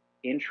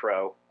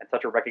intro and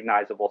such a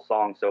recognizable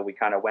song, so we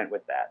kind of went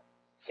with that.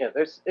 Yeah,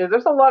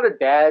 there's a lot of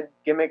dad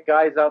gimmick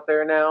guys out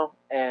there now,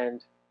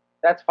 and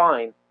that's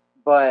fine.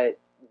 But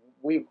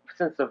we,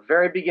 since the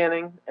very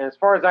beginning, and as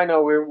far as I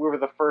know, we were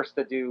the first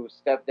to do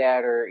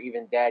stepdad or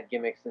even dad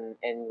gimmicks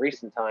in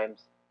recent times.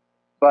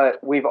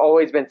 But we've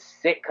always been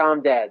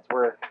sitcom dads.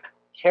 We're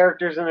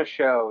characters in a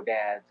show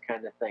dads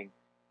kind of thing.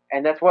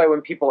 And that's why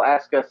when people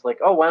ask us, like,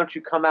 oh, why don't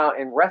you come out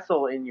and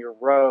wrestle in your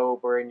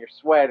robe or in your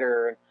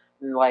sweater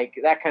and like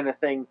that kind of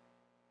thing,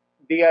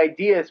 the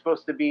idea is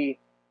supposed to be,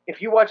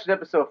 if you watched an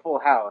episode of Full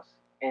House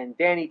and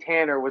Danny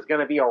Tanner was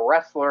going to be a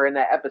wrestler in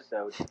that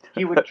episode,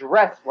 he would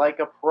dress like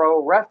a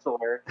pro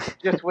wrestler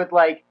just with,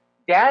 like,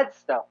 dad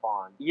stuff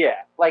on. Yeah.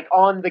 Like,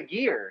 on the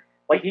gear.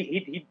 Like,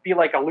 he'd be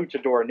like a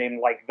luchador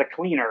named, like, The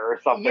Cleaner or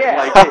something. Yeah.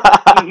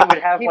 Like, he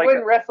would have, he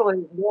wouldn't wrestle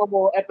in his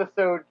normal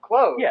episode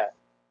clothes. Yeah.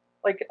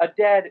 Like, a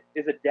dad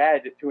is a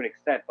dad to an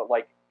extent, but,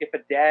 like, if a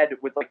dad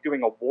was, like,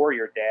 doing a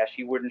warrior dash,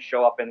 he wouldn't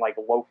show up in, like,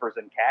 loafers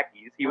and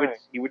khakis.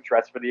 He would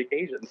dress for the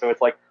occasion. So it's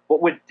like,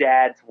 what would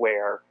dads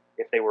wear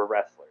if they were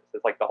wrestlers?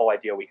 It's, like, the whole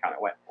idea we kind of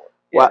went for.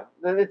 Yeah.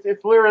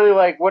 It's literally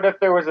like, what if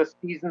there was a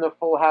season of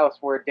Full House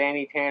where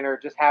Danny Tanner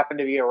just happened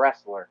to be a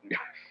wrestler?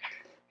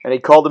 And he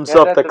called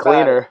himself the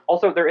Cleaner.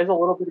 Also, there is a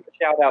little bit of a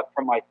shout-out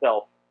from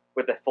myself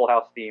with the Full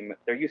House theme.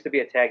 There used to be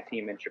a tag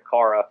team in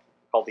Chikara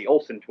called the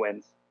Olsen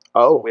Twins.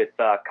 Oh. With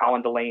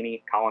Colin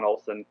Delaney, Colin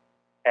Olsen,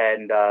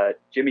 and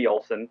Jimmy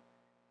Olsen.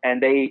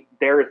 And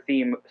their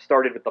theme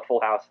started with the Full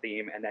House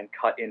theme and then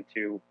cut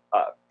into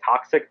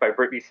Toxic by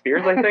Britney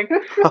Spears, I think.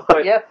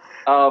 But yes.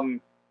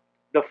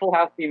 The Full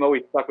House theme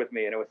always stuck with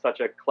me, and it was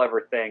such a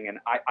clever thing, and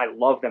I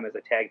love them as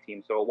a tag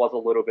team, so it was a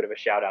little bit of a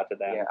shout-out to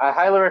them. Yeah, I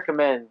highly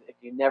recommend, if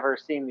you've never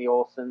seen the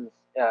Olsens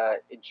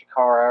in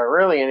Chikara, or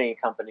really any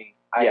company,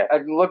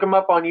 I'd look them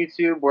up on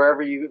YouTube,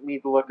 wherever you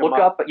need to look them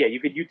up. You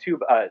could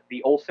YouTube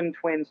the Olsen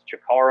Twins,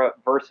 Chikara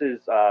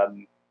versus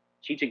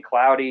Cheech and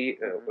Cloudy.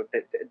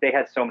 They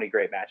had so many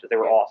great matches. They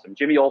were awesome.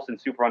 Jimmy Olsen,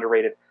 super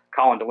underrated.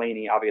 Colin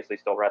Delaney, obviously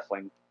still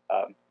wrestling.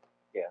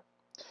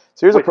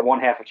 So here's with one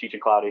half of Cheech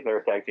and Cloudy. They're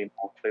a tag team.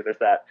 So there's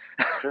that.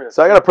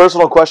 So I got a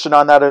personal question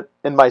on that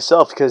in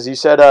myself, because you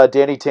said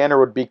Danny Tanner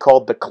would be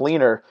called the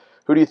Cleaner.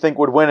 Who do you think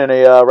would win in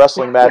a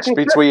wrestling match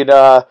between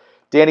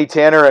Danny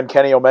Tanner and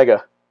Kenny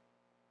Omega?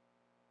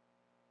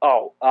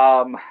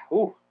 Kenny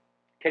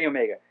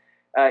Omega.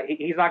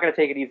 He's not going to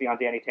take it easy on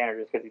Danny Tanner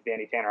just because he's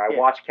Danny Tanner. I Yeah.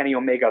 watched Kenny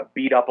Omega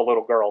beat up a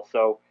little girl,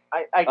 so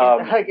I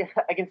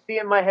can see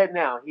it in my head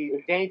now.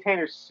 Danny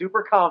Tanner's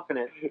super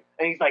confident, and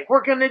he's like,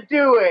 "We're gonna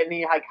do it!" And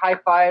he like high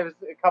fives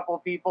a couple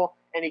of people,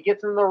 and he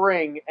gets in the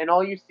ring, and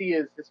all you see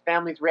is his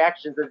family's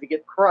reactions as he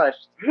gets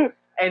crushed.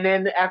 And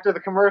then after the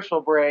commercial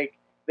break,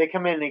 they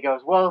come in and he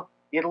goes, "Well,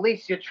 at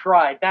least you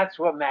tried. That's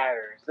what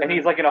matters." And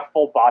he's like in a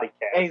full body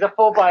cast. And he's a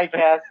full body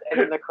cast,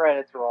 and then the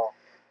credits roll.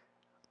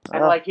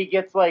 And like he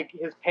gets like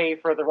his pay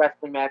for the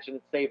wrestling match, and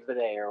it saves the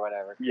day or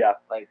whatever. Yeah,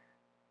 like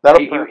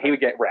he would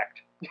get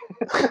wrecked.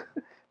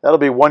 That'll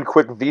be one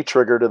quick V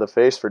trigger to the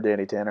face for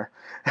Danny Tanner.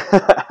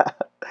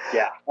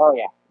 Yeah. Oh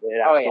yeah.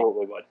 It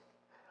absolutely would.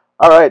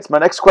 All right. So my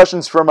next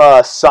question's from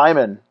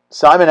Simon.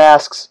 Simon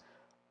asks,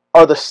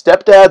 "Are the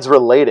Stepdads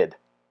related?"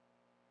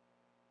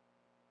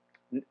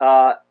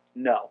 No.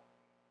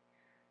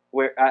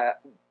 We're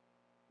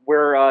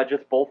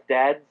just both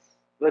dads.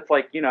 It's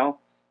like, you know,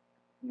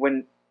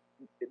 when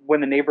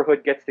the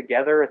neighborhood gets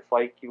together, it's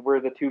like we're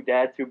the two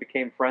dads who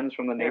became friends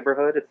from the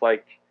neighborhood. It's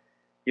like,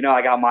 you know,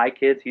 I got my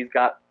kids, he's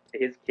got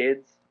his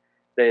kids.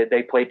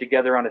 They played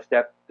together on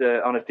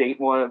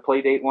a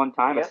play date one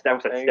time. Yep,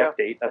 Step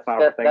date. That's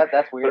not a thing.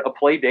 That's weird. But a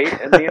play date,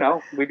 and you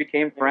know, we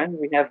became friends.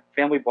 We have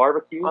family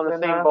barbecues On the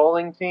same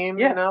bowling team,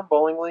 yeah. you know,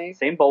 bowling league.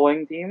 Same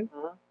bowling team.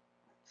 Uh-huh.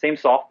 Same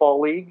softball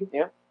league.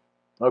 Yep.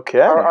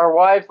 Okay. Our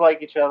wives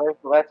like each other,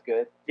 so that's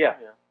good. Yeah.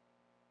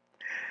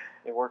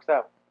 It works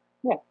out.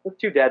 Yeah, there's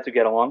two dads who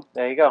get along.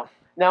 There you go.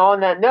 Now, on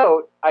that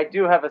note, I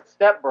do have a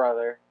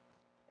stepbrother,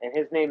 and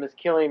his name is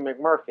Killian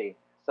McMurphy.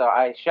 So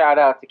I shout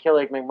out to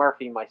Killian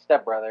McMurphy, my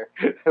stepbrother,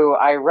 who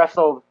I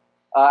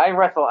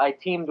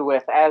teamed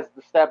with as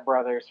the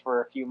stepbrothers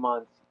for a few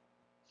months.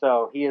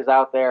 So he is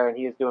out there, and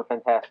he is doing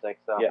fantastic.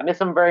 So Yeah. Miss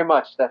him very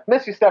much.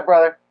 Miss you,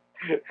 stepbrother.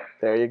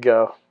 There you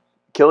go.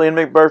 Killian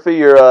McMurphy,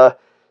 your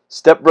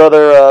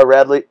stepbrother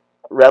Radley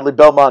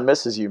Belmont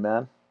misses you,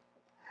 man.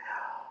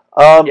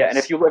 Yeah, and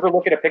if you ever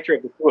look at a picture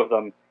of the two of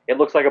them, it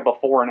looks like a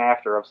before and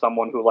after of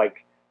someone who,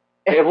 like,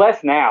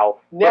 less now.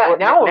 Now it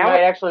now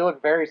might actually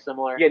look very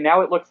similar. Yeah,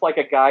 now it looks like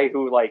a guy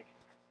who, like,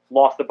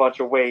 lost a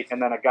bunch of weight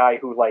and then a guy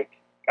who, like,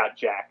 got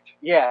jacked.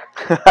 Yeah.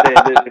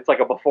 It's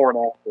like a before and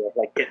after of,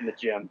 like, hitting the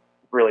gym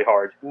really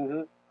hard.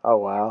 Mm-hmm. Oh,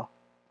 wow.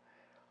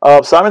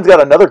 Simon's got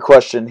another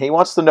question. He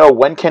wants to know,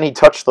 when can he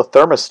touch the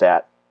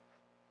thermostat?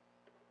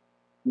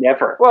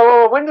 Never.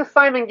 Well, when does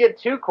Simon get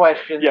two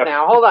questions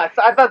now? Hold on.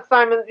 I thought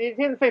Simon... He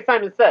didn't say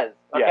Simon says,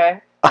 okay?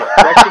 Yeah.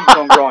 Questions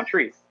don't grow on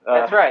trees.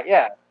 That's right,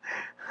 yeah.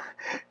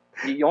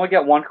 You only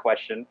get one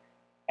question.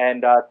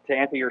 And to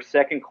answer your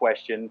second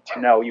question,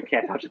 no, you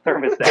can't touch a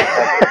thermostat.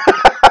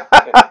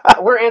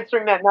 We're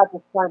answering that not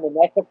just Simon.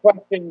 That's a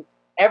question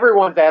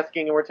everyone's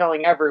asking, and we're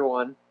telling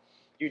everyone,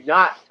 do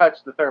not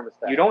touch the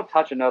thermostat. You don't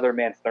touch another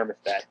man's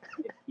thermostat.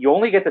 You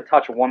only get to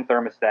touch one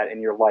thermostat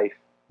in your life.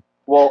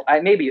 Well,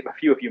 maybe a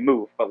few if you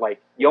move, but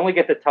like you only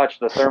get to touch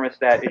the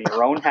thermostat in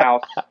your own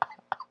house.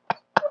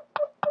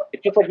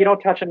 It's just like you don't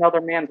touch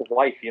another man's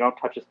wife. You don't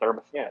touch his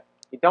thermostat. Yeah.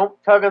 You don't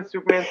tug on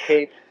Superman's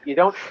cape. You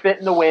don't spit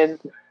in the wind.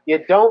 You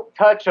don't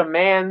touch a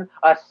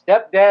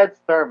stepdad's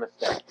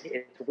thermostat.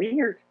 It's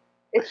weird.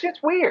 It's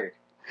just weird.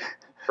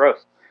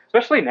 Gross.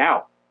 Especially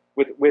now.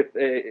 With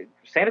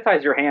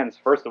sanitize your hands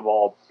first of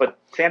all, but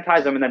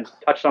sanitize them and then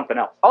touch something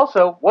else.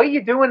 Also, what are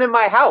you doing in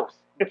my house?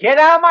 Get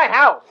out of my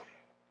house!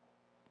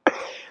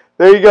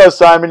 There you go,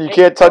 Simon. You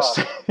can't touch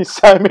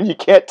Simon. You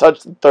can't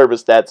touch the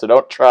thermostat, so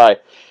don't try.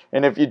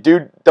 And if you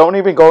do, don't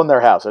even go in their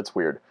house. That's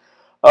weird.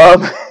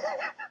 No.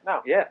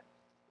 Yeah.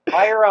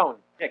 Buy your own.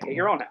 Yeah, get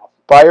your own house.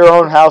 Buy your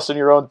own house and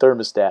your own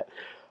thermostat.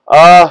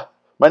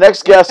 My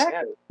next guest.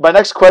 My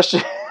next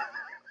question.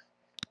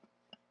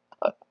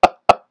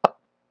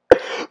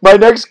 My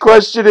next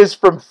question is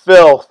from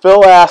Phil.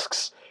 Phil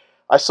asks,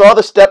 I saw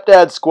the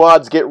Stepdad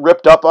squads get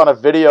ripped up on a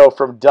video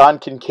from Don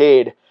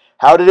Kincaid.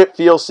 How did it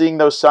feel seeing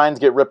those signs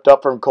get ripped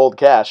up from Cold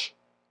Cash?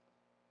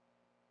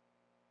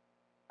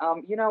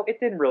 You know, it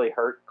didn't really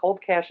hurt.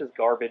 Cold Cash is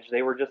garbage.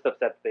 They were just upset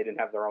that they didn't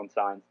have their own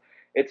signs.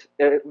 It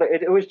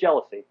was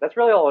jealousy. That's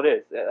really all it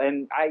is.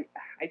 And I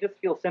just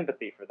feel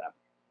sympathy for them.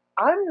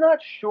 I'm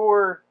not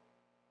sure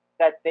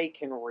that they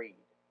can read.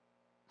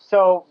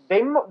 So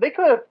they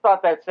could have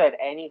thought that said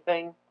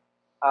anything.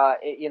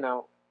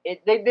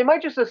 They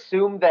might just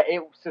assume that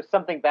it was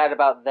something bad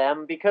about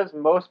them because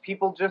most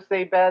people just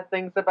say bad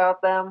things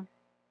about them.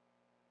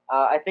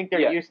 I think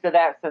they're used to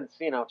that since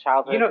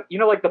childhood. You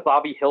know, like the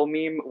Bobby Hill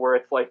meme where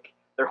it's like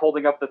they're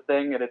holding up the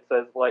thing and it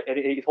says like, and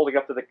he's holding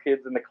up to the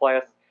kids in the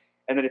class,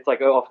 and then it's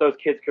like, oh, if those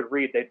kids could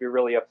read, they'd be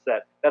really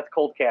upset. That's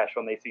Cold Cash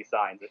when they see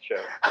signs. It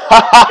shows.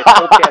 If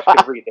Cold Cash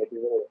could read, they'd be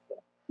really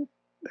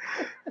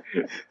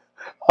upset.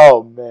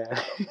 Oh man.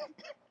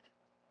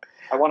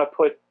 I want to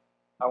put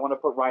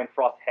Ryan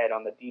Frost's head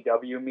on the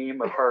DW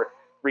meme of her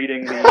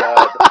reading the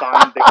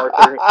sign, the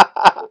Arthur.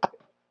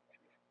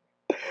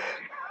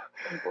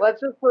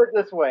 Let's just put it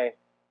this way: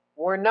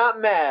 we're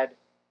not mad.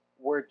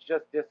 We're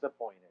just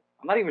disappointed.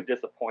 I'm not even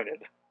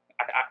disappointed.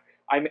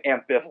 I'm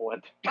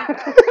ambivalent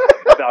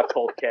about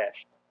cold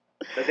cash.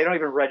 They don't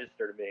even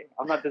register to me.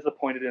 I'm not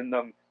disappointed in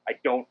them. I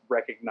don't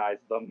recognize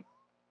them.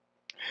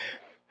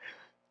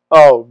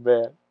 Oh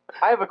man.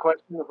 I have a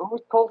question.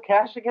 Who's cold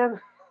cash again?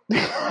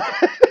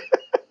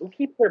 Who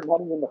keeps their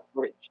money in the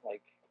fridge?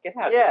 Like, get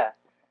out of Yeah, here.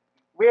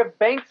 we have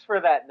banks for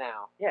that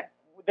now. Yeah.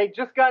 They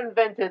just got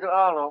invented,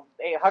 I don't know,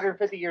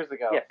 150 years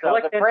ago. Yeah, so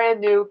they're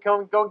brand new.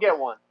 Go get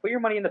one. Put your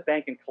money in the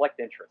bank and collect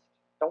interest.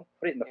 Don't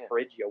put it in the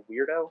fridge, you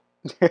weirdo.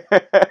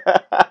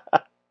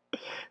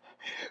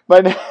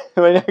 My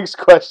next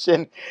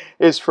question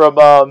is from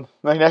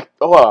my next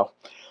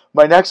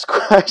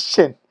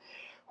question.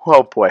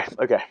 Oh boy.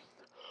 Okay.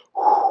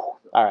 All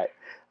right.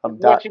 I'm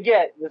done. What you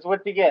get. This is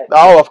what you get.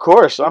 Oh, of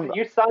course.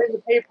 You signed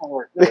the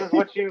paperwork. This is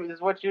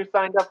what you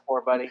signed up for,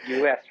 buddy.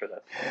 You asked for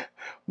this.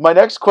 My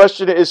next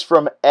question is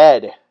from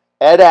Ed.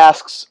 Ed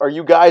asks, "Are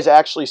you guys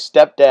actually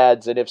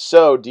stepdads? And if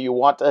so, do you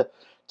want to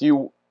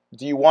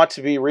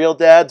be real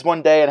dads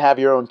one day and have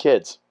your own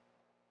kids?"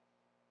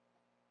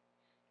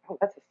 Oh,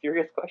 that's a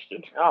serious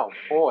question. Oh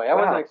boy, I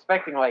Wow. wasn't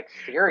expecting like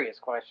serious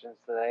questions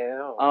today.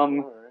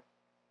 Oh,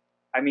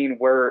 I mean,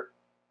 we're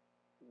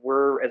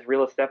as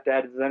real a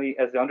stepdad as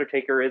the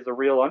Undertaker is a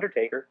real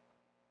Undertaker.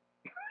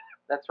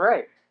 That's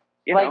right.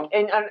 You like know.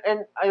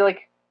 and I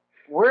like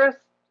we're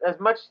as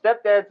much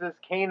stepdads as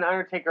Kane and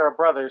Undertaker are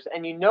brothers,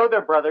 and you know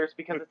they're brothers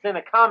because it's in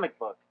a comic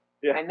book.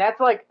 Yeah. And that's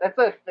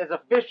as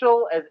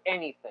official as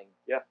anything.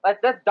 Yeah.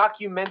 That's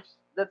document.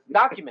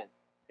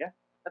 Yeah.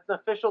 That's an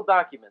official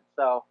document.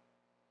 So,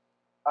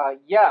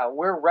 yeah,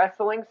 we're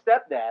wrestling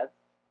stepdads,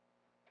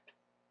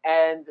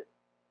 and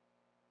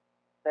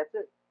that's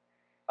it.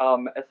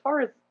 As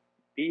far as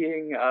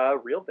being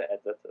real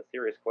dads, that's a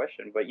serious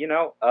question. But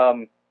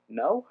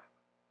no.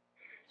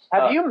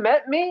 Have you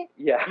met me?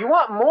 Yeah. You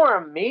want more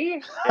of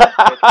me?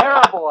 Yeah.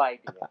 Terrible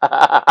idea.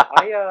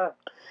 I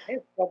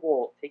have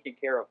trouble taking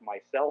care of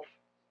myself,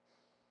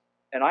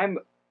 and I'm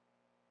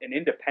an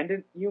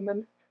independent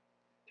human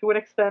to an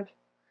extent.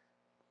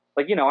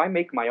 Like, I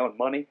make my own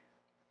money,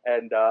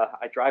 and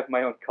I drive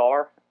my own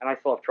car, and I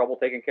still have trouble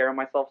taking care of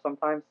myself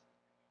sometimes.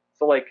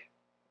 So, like,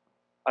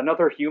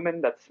 another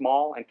human that's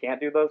small and can't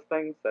do those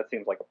things, that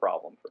seems like a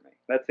problem for me.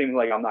 That seems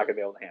like I'm not going to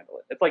be able to handle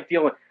it. It's like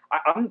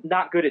I'm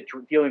not good at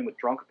dealing with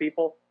drunk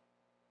people.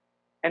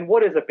 And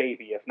what is a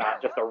baby if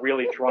not just a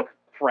really drunk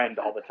friend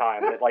all the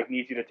time that like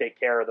needs you to take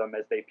care of them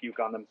as they puke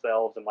on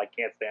themselves and like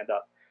can't stand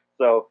up?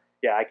 So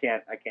yeah, I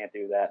can't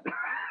do that.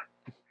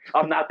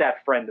 I'm not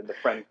that friend in the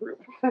friend group.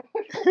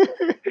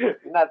 You're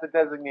not the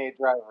designated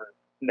driver.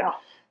 No.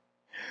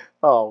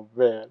 Oh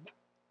man.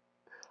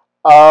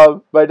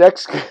 My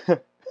next.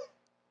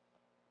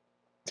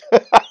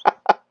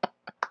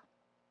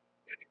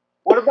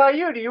 What about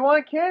you? Do you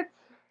want kids?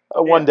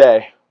 One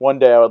day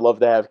I would love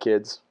to have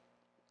kids.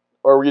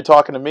 Or were you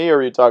talking to me, or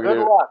were you talking Good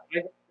to? luck.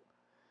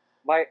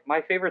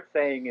 My favorite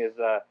saying is,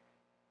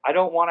 I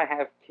don't want to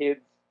have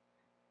kids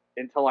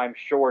until I'm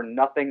sure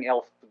nothing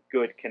else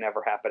good can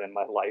ever happen in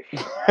my life.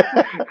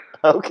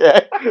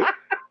 Okay.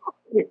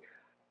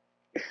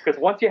 Because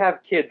once you have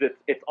kids,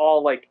 it's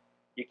all like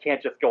you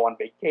can't just go on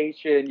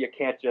vacation, you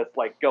can't just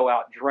like go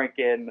out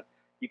drinking,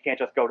 you can't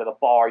just go to the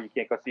bar, you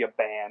can't go see a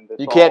band.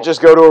 You can't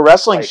just go to a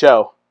wrestling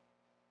show.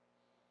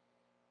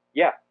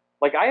 Yeah,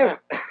 like I have.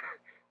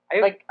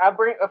 Like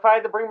if I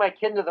had to bring my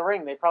kid to the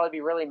ring, they'd probably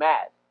be really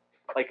mad.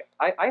 Like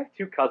I have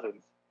two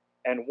cousins,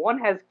 and one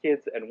has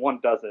kids and one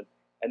doesn't.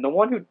 And the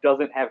one who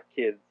doesn't have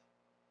kids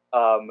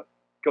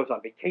goes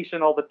on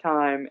vacation all the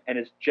time and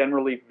is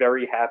generally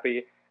very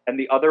happy, and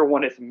the other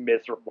one is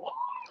miserable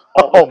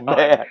all the time.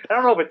 Man. I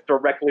don't know if it's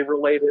directly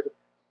related,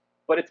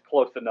 but it's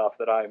close enough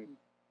that I'm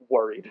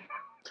worried.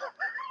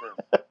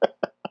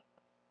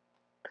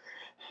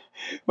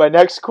 My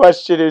next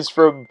question is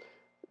from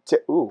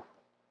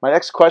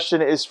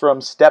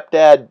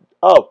Stepdad.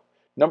 Oh,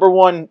 number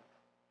one.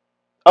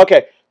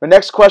 Okay, my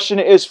next question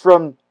is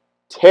from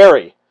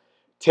Terry.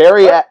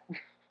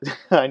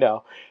 I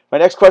know. My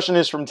next question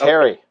is from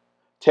Terry. Okay.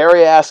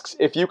 Terry asks,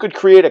 if you could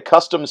create a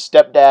custom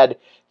Stepdad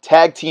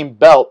tag team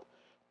belt,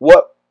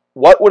 what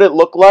would it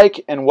look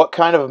like, and what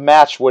kind of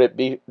match would it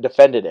be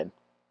defended in?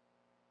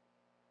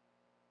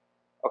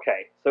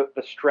 Okay, so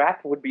the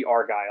strap would be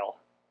Argyle.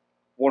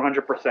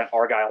 100%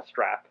 Argyle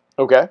strap.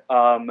 Okay.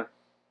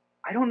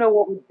 I don't know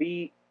what would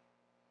be.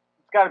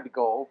 It's got to be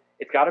gold.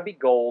 It's got to be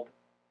gold.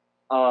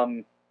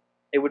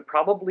 It would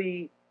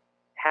probably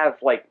have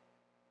like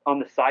on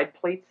the side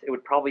plates. It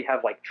would probably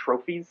have like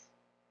trophies,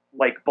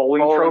 like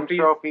bowling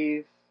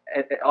trophies,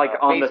 like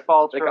on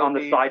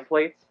the side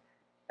plates.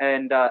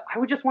 And I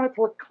would just want it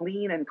to look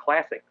clean and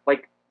classic,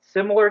 like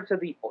similar to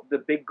the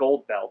big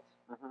gold belt,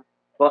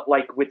 but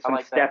like with some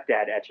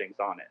stepdad etchings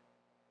on it.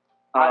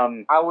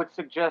 I would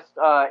suggest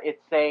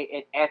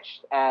it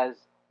etched as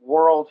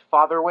World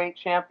Fatherweight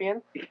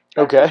Champion.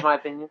 Okay. That's my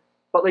opinion.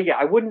 But like, yeah,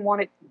 I wouldn't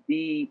want it to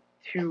be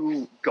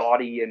too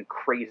gaudy and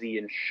crazy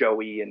and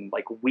showy and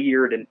like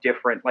weird and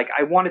different. Like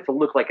I want it to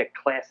look like a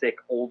classic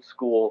old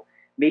school,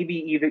 maybe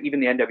even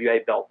the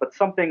NWA belt, but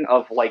something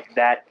of like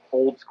that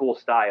old school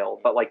style,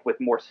 but like with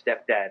more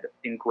Stepdad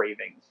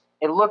engravings.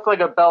 It looks like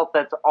a belt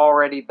that's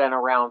already been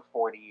around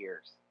 40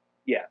 years.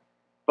 Yeah,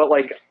 but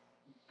like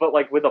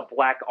with a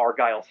black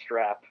argyle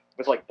strap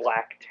with like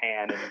black,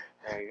 tan, and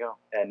there you go,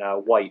 and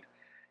white,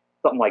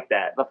 something like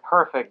that. The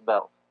perfect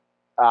belt.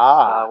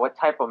 What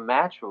type of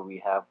match would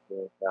we have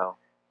for it, though?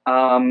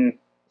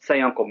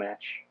 Say Uncle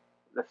match.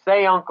 The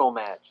Say Uncle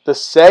match. The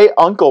Say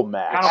Uncle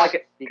match. Kind of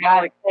like you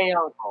gotta say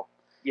Uncle.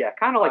 Yeah,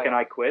 kind of like an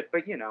I Quit,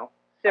 but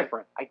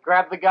different. I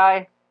grab the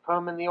guy, put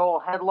him in the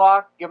old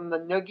headlock, give him the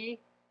noogie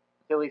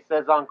till he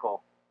says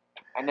Uncle,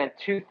 and then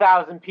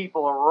 2,000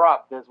 people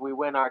erupt as we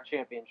win our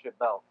championship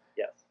belt.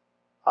 Yes.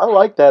 I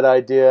like that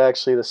idea,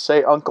 actually. The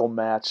Say Uncle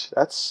match.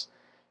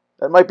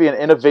 That might be an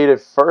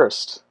innovative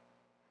first.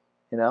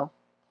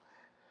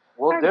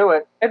 We'll do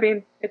it. I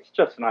mean, it's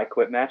just an I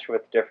Quit match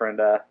with different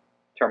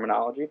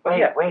terminology.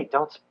 But wait,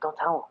 don't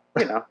tell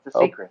him. It's a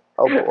secret.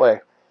 Oh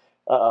boy.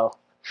 Uh-oh.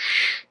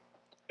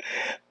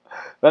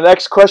 The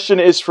next question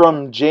is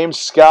from James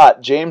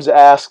Scott. James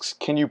asks,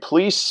 can you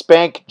please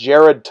spank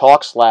Jared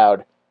Talks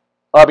Loud?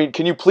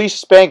 Can you please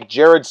spank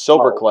Jared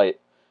Silverclate?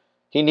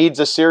 He needs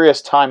a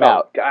serious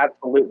timeout. Oh,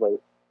 absolutely.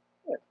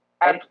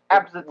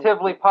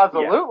 Absolutely,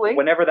 positively. Yeah.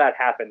 Whenever that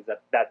happens,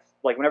 that's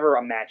like whenever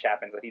a match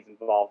happens that he's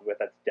involved with,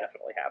 that's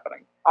definitely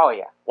happening. Oh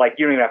yeah. Like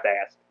you don't even have to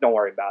ask. Don't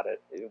worry about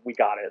it. We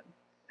got it.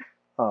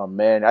 Oh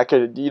man, I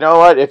could. You know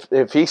what?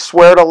 If he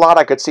sweared a lot,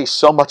 I could see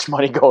so much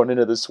money going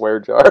into the swear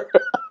jar.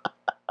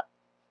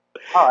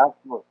 Oh,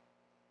 absolutely.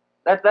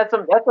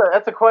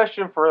 That's a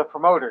question for the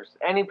promoters.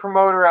 Any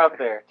promoter out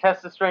there,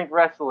 Test of Strength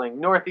Wrestling,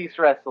 Northeast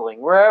Wrestling,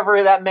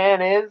 wherever that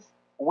man is,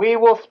 we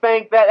will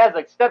spank that. That's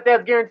like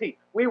Stepdad's guarantee.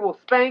 We will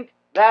spank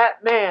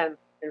that man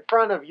in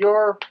front of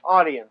your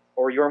audience.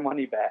 Or your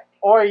money back.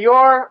 Or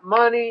your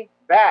money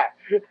back.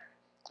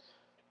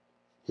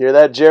 Hear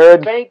that,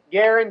 Jared? Spank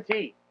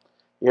guarantee.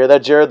 You hear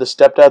that, Jared? The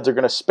Stepdads are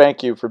going to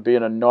spank you for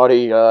being a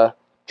naughty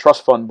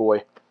trust fund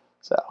boy.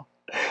 So,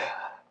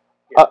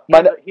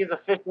 he's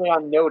officially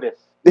on notice.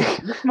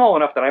 He's small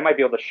enough that I might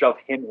be able to shove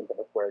him into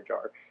the swear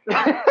jar.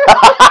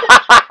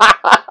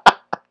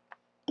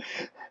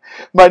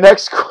 My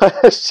next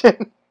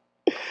question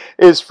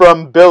is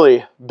from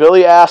Billy.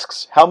 Billy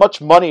asks, how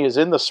much money is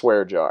in the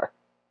swear jar?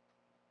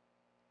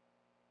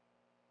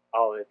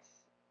 Oh,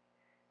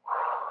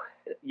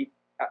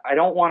 I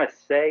don't want to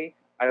say.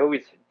 I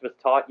always was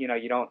taught, you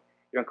don't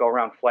go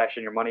around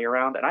flashing your money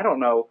around, and I don't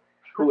know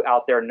who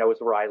out there knows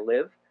where I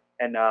live,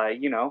 and I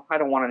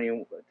don't want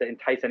to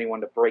entice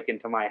anyone to break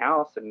into my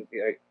house and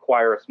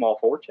acquire a small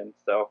fortune.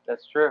 So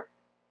that's true.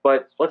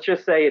 But let's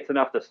just say it's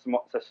enough to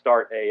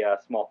start a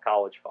small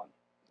college fund.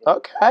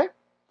 Okay.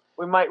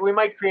 We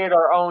might create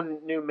our own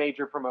new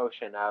major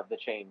promotion out of the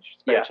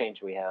spare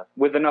change we have.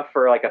 With enough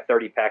for like a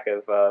 30-pack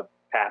of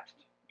Pabst.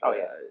 Oh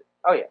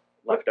yeah.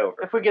 Left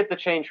over. If we get the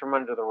change from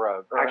under the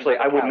rug. Actually,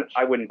 I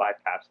wouldn't buy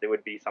Pabst. It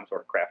would be some sort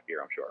of craft beer,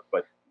 I'm sure.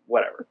 But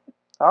whatever.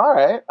 All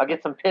right. I'll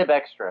get some Pib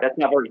Extra. That's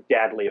not very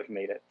dadly of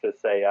me to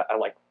say I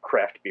like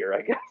craft beer,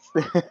 I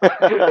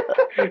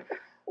guess.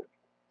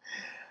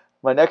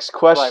 My next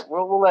question. Right,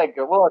 we'll let it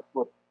go. We'll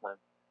let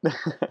it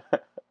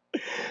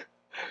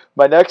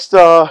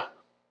go.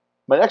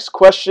 My next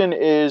question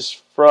is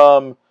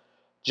from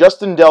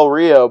Justin Del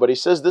Rio, but he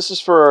says this is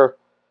for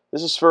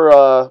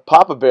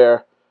Papa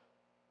Bear.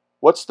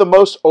 What's the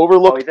most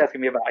overlooked? Oh, he's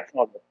asking me about. I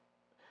saw this.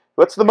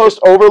 What's the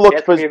most overlooked?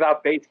 He's asking me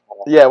about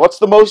baseball. Yeah, what's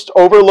the most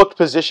overlooked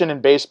position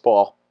in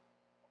baseball?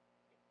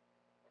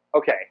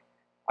 Okay,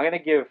 I'm gonna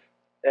give.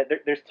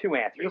 There's two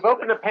answers. You've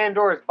opened a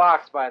Pandora's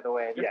box, by the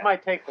way. This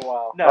might take a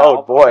while.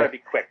 No, boy. I'm gonna be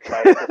quick.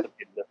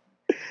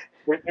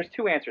 There's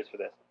two answers for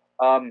this.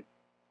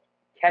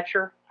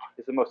 Catcher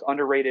is the most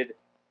underrated.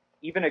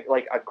 Even a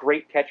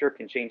great catcher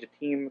can change a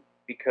team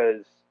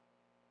because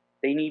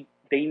they need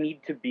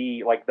to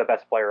be like the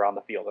best player on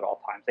the field at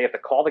all times. They have to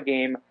call the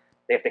game.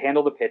 They have to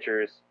handle the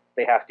pitchers.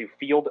 They have to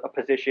field a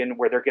position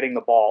where they're getting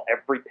the ball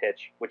every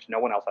pitch, which no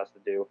one else has to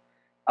do.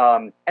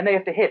 And they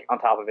have to hit on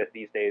top of it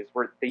these days,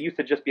 where they used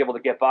to just be able to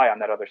get by on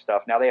that other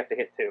stuff. Now they have to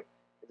hit too.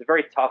 It's a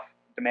very tough,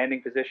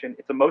 demanding position.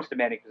 It's the most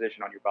demanding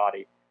position on your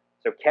body.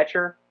 So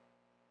catcher,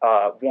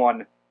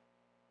 1.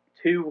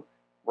 2,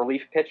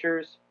 relief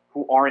pitchers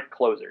who aren't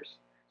closers.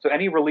 So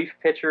any relief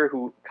pitcher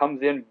who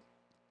comes in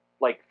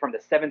like from the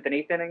 7th and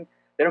 8th inning,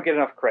 they don't get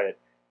enough credit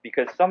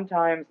because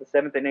sometimes the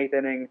 7th and 8th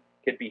inning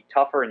could be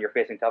tougher and you're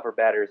facing tougher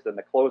batters than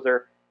the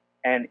closer.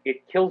 And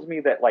it kills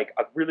me that like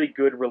a really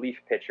good relief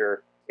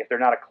pitcher, if they're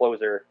not a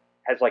closer,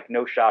 has like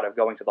no shot of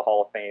going to the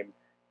Hall of Fame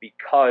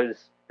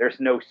because there's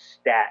no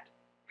stat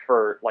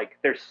for like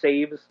there's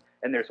saves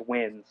and there's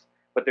wins,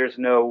 but there's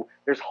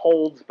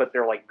holds, but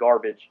they're like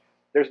garbage.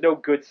 There's no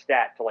good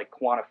stat to like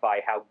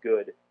quantify how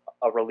good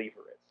a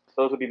reliever is.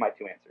 So those would be my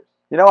two answers.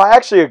 I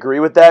actually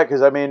agree with that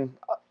because,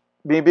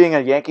 me being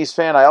a Yankees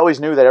fan, I always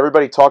knew that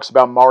everybody talks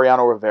about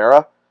Mariano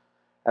Rivera,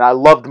 and I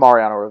loved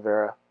Mariano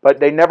Rivera. But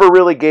they never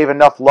really gave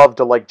enough love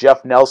to like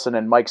Jeff Nelson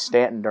and Mike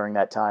Stanton during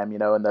that time, in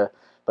the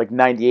like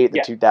 98 to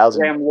Yeah, 2000.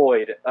 Graham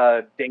Lloyd,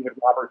 David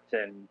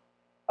Robertson,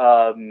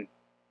 um,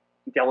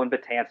 Dylan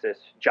Betances,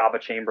 Java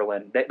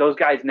Chamberlain. Those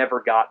guys never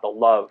got the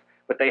love,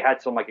 but they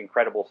had some like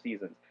incredible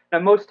seasons. Now,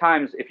 most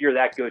times, if you're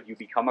that good, you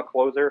become a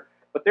closer.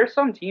 But there's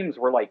some teams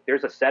where like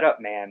there's a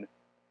setup man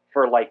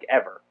for like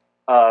ever.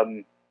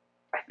 I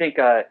think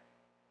the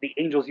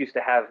Angels used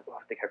to have,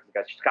 I think the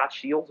guy Scott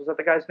Shields, was that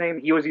the guy's name?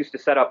 He was used to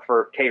set up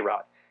for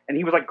K-Rod, and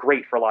he was like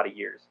great for a lot of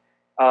years.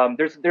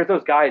 There's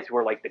those guys who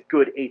are like the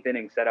good eighth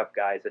inning setup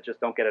guys that just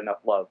don't get enough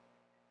love,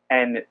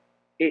 and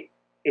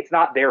it's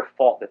not their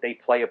fault that they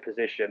play a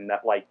position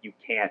that like you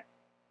can't.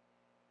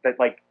 That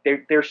like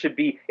there should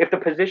be, if the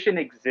position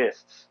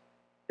exists,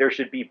 there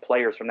should be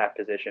players from that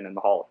position in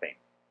the Hall of Fame.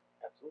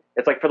 Absolutely.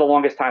 It's like for the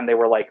longest time they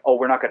were like, oh,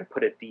 we're not going to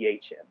put a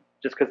DH in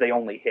just because they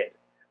only hit.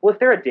 Well, if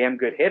they're a damn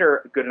good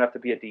hitter, good enough to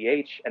be a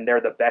DH, and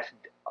they're the best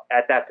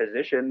at that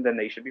position, then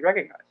they should be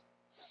recognized.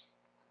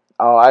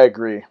 Oh, I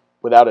agree,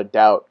 without a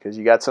doubt, because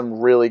you got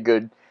some really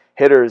good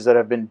hitters that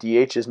have been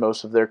DHs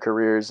most of their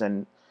careers,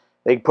 and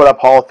they put up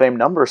Hall of Fame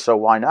numbers, so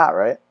why not,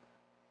 right?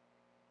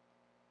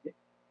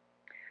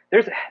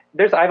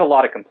 I have a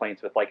lot of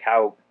complaints with like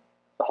how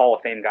the Hall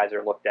of Fame guys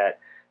are looked at.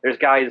 There's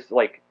guys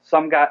like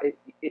some guy.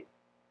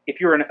 If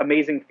you're an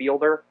amazing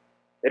fielder,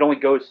 it only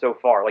goes so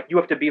far. Like you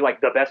have to be like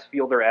the best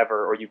fielder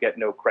ever, or you get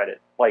no credit.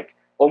 Like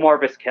Omar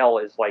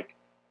Vizquel is like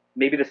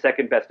maybe the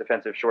second best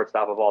defensive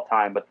shortstop of all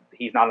time, but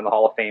he's not in the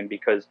Hall of Fame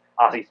because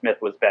Ozzie Smith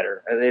was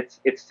better.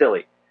 It's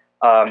silly.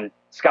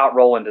 Scott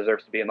Rowland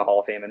deserves to be in the Hall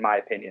of Fame, in my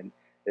opinion.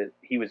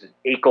 He was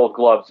 8 Gold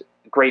Gloves,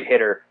 great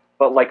hitter,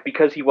 but like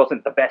because he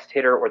wasn't the best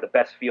hitter or the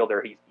best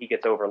fielder, he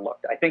gets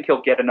overlooked. I think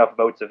he'll get enough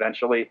votes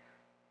eventually,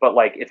 but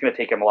like it's going to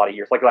take him a lot of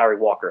years. Like Larry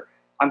Walker.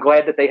 I'm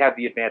glad that they have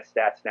the advanced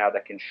stats now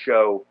that can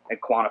show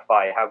and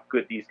quantify how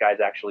good these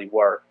guys actually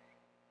were,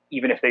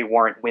 even if they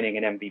weren't winning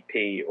an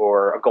MVP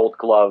or a Gold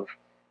Glove,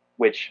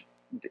 which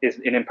is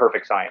an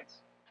imperfect science.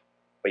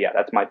 But yeah,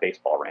 that's my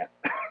baseball rant.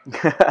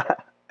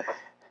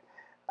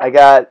 I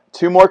got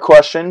 2 more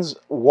questions.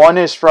 One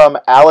is from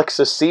Alex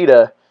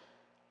Aceda,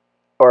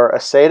 or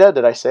Aceda.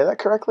 Did I say that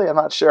correctly? I'm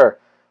not sure.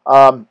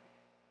 Alex,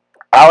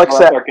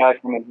 that's our guy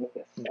from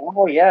Memphis.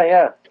 Oh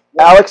yeah.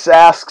 Alex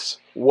asks,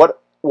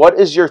 what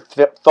is your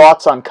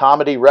thoughts on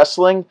comedy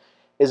wrestling?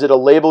 Is it a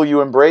label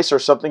you embrace or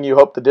something you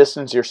hope to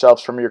distance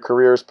yourselves from your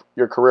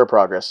career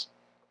progress?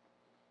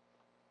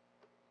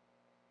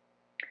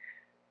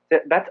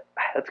 That's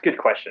a good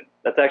question.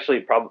 That's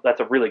actually that's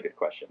a really good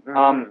question.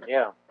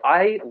 Yeah.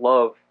 I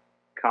love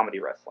comedy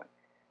wrestling,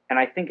 and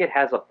I think it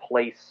has a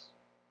place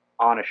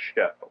on a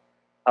show.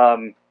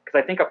 Because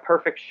I think a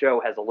perfect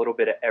show has a little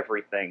bit of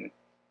everything.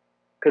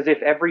 Because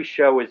if every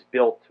show is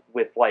built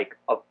with like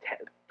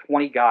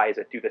 20 guys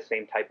that do the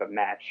same type of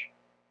match,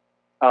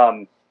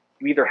 you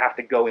either have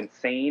to go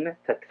insane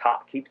to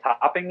keep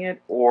topping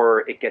it,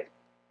 or it gets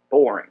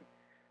boring.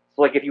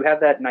 So like if you have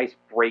that nice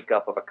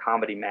breakup of a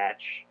comedy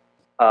match,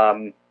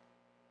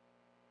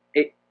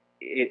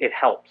 it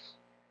helps.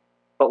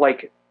 But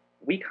like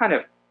we kind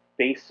of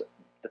base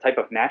the type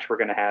of match we're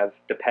going to have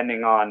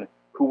depending on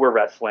who we're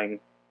wrestling,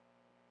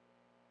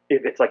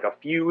 if it's like a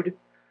feud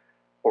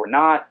or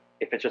not,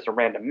 if it's just a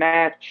random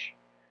match,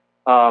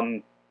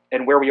 and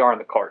where we are in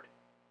the card.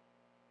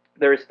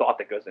 There is thought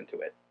that goes into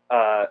it.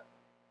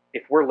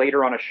 If we're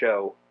later on a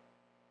show,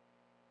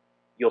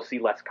 you'll see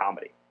less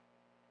comedy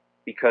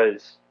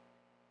because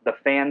the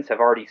fans have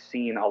already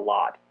seen a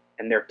lot,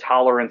 and their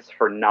tolerance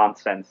for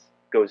nonsense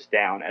goes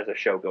down as a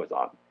show goes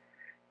on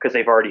because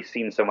they've already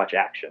seen so much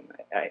action.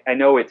 I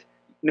know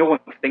no one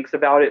thinks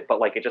about it, but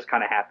like it just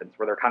kind of happens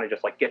where they're kind of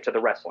just like get to the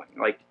wrestling.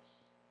 Like,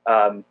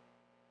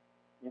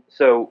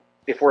 so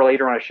if we're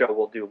later on a show,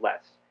 we'll do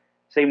less.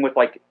 Same with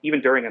like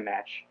even during a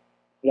match,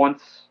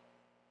 once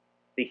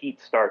the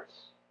heat starts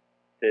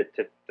to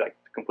like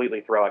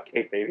completely throw out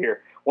kayfabe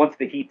here. Once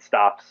the heat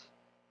stops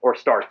or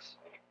starts,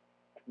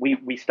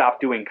 we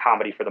stop doing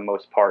comedy for the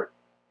most part.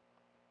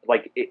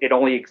 Like it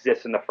only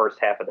exists in the first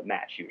half of the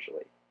match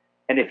usually,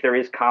 and if there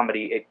is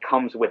comedy, it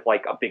comes with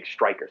like a big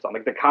strike or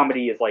something. Like the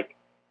comedy is like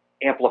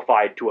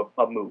amplified to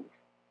a move,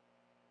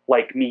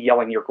 like me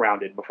yelling "you're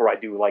grounded" before I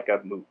do like a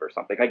move or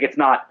something. Like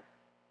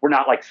we're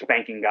not like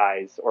spanking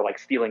guys or like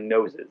stealing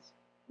noses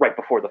right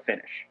before the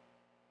finish.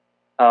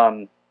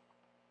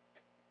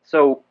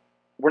 So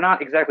we're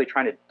not exactly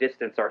trying to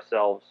distance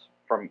ourselves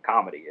from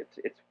comedy.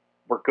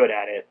 We're good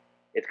at it.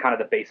 It's kind of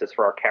the basis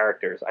for our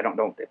characters. I don't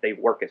know if they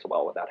work as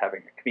well without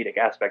having a comedic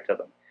aspect to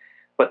them.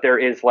 But there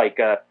is like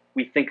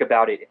we think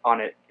about it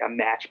on a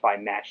match by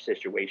match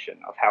situation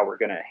of how we're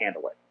going to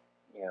handle it.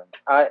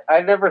 Yeah,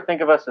 I never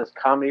think of us as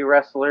comedy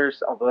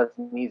wrestlers, although that's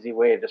an easy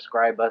way to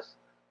describe us.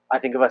 I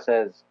think of us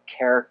as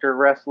character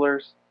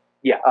wrestlers.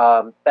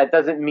 Yeah. That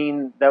doesn't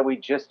mean that we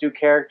just do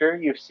character.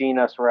 You've seen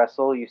us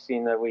wrestle. You've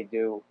seen that we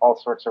do all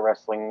sorts of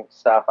wrestling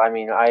stuff. I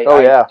mean,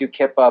 I do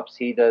kip ups.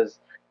 He does,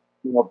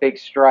 big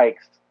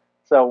strikes.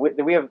 So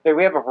we have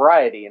a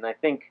variety, and I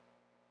think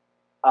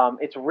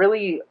it's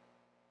really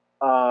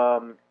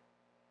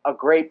a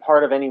great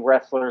part of any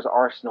wrestler's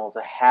arsenal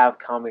to have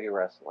comedy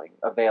wrestling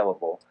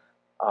available.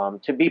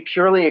 To be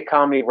purely a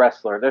comedy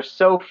wrestler, there's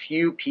so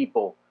few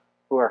people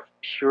who are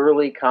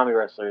purely comedy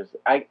wrestlers.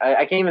 I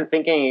can't even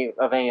think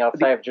of any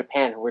outside of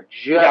Japan who are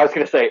just Yeah, I was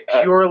going to say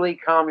purely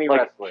comedy like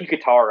wrestlers.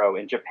 Hikataro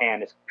in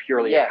Japan is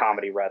purely a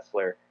comedy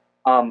wrestler.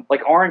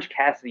 Like Orange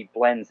Cassidy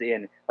blends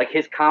in. Like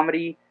his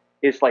comedy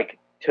is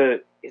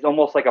is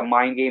almost like a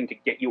mind game to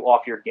get you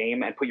off your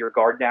game and put your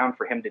guard down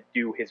for him to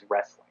do his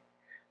wrestling.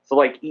 So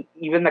like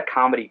even the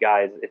comedy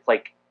guys, it's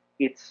like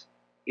it's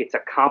a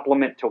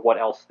compliment to what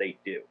else they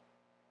do.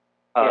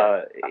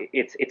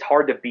 It's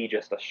hard to be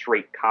just a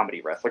straight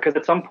comedy wrestler because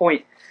at some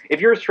point,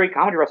 if you're a straight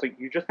comedy wrestler,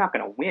 you're just not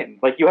going to win.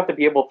 Like you have to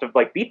be able to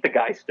like beat the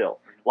guy still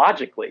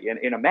logically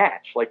in a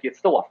match. Like it's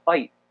still a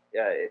fight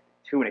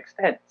to an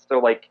extent. So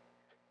like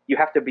you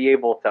have to be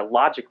able to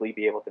logically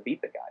be able to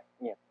beat the guy.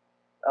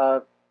 Yeah.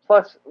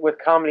 Plus, with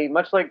comedy,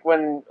 much like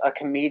when a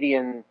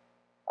comedian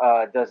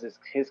does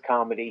his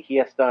comedy, he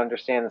has to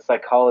understand the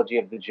psychology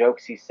of the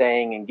jokes he's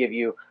saying and give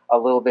you a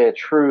little bit of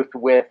truth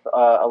with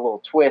a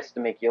little twist to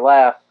make you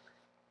laugh.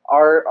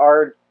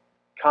 Our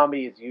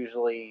comedy is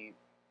usually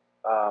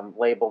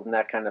labeled in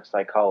that kind of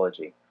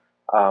psychology.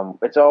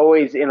 It's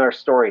always in our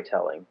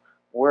storytelling.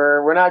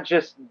 We're not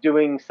just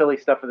doing silly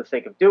stuff for the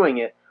sake of doing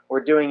it. We're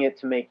doing it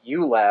to make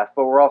you laugh,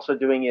 but we're also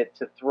doing it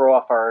to throw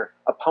off our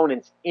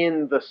opponents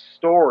in the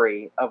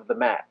story of the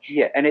match.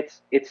 Yeah, and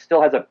it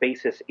still has a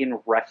basis in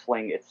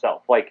wrestling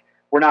itself. Like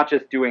we're not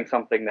just doing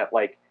something that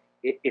like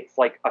it's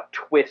like a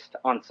twist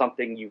on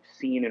something you've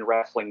seen in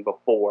wrestling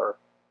before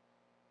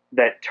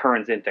that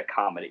turns into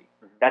comedy.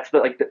 Mm-hmm. That's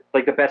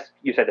the best.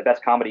 You said the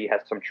best comedy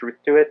has some truth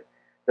to it.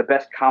 The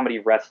best comedy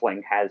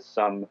wrestling has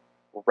some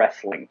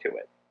wrestling to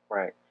it.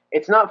 Right.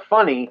 It's not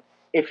funny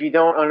if you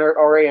don't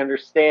already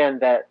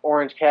understand that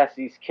Orange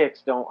Cassidy's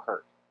kicks don't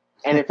hurt,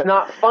 and it's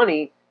not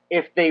funny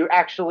if they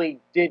actually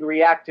did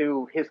react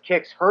to his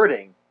kicks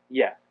hurting.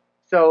 Yeah.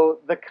 So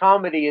the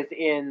comedy is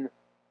in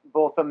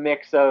both a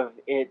mix of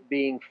it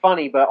being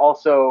funny, but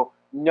also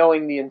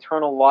knowing the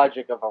internal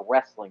logic of a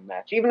wrestling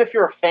match. Even if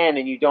you're a fan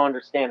and you don't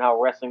understand how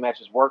wrestling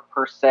matches work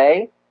per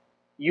se,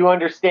 you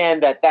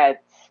understand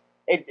that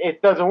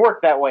it doesn't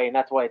work that way, and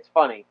that's why it's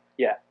funny.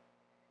 Yeah.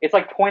 It's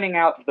like pointing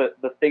out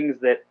the things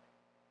that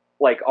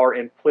like are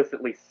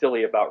implicitly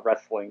silly about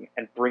wrestling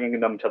and bringing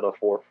them to the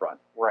forefront.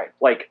 Right.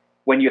 Like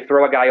when you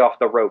throw a guy off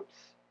the ropes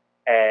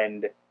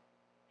and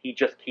he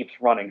just keeps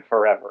running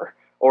forever.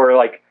 Or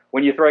like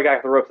when you throw a guy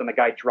off the ropes and the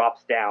guy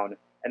drops down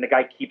and the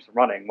guy keeps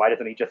running, why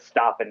doesn't he just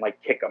stop and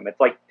like kick him? It's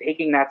like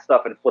taking that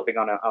stuff and flipping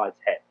on its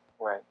head.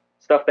 Right.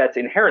 Stuff that's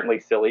inherently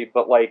silly,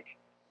 but like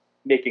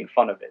making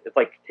fun of it. It's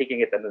like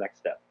taking it to the next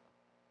step.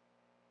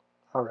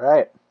 All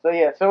right.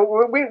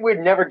 So we'd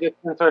never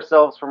distance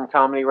ourselves from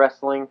comedy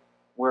wrestling.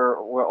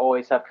 We'll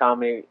always have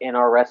comedy in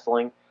our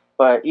wrestling.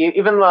 But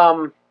even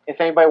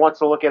if anybody wants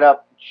to look it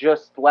up,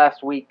 just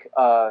last week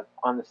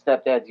on the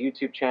Stepdads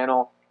YouTube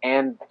channel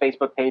and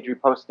Facebook page, we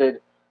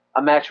posted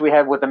a match we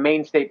had with the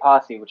Main State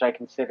Posse, which I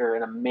consider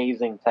an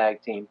amazing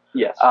tag team.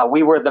 Yes.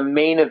 We were the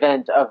main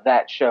event of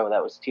that show.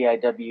 That was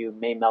TIW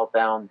May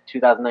Meltdown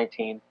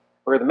 2019.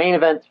 We were the main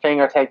event,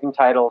 defending our tag team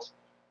titles.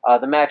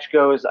 The match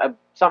goes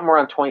something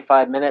around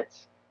 25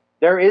 minutes.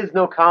 There is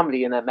no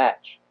comedy in that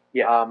match.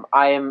 Yeah.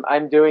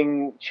 I'm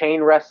doing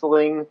chain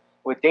wrestling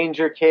with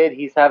Danger Kid.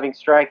 He's having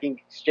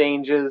striking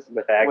exchanges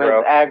with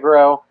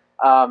aggro.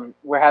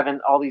 We're having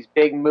all these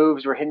big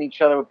moves. We're hitting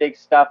each other with big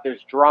stuff.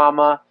 There's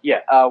drama.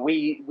 Yeah.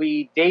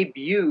 We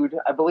debuted,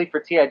 I believe for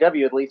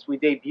TIW at least, we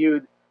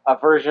debuted a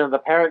version of the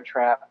Parent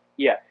Trap.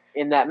 Yeah.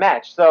 In that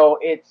match. So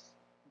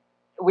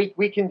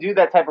we can do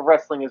that type of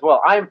wrestling as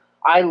well.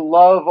 I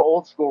love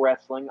old school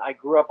wrestling. I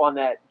grew up on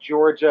that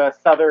Georgia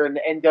Southern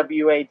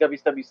NWA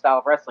WCW style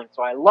of wrestling,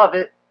 so I love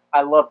it.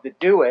 I love to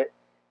do it.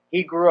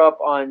 He grew up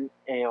on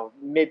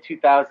mid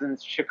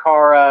 2000s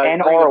Chikara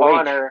and Ring of ROH.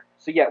 Honor.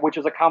 So yeah, which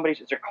was a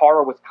combination.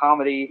 Chikara was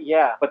comedy.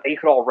 Yeah, but they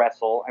could all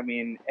wrestle. I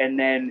mean, and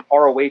then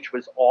ROH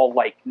was all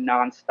like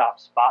nonstop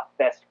spot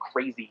fest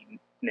craziness.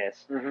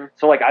 Mm-hmm.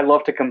 So like I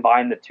love to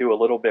combine the two a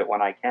little bit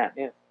when I can.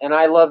 Yeah. And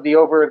I love the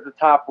over the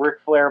top Ric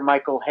Flair,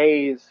 Michael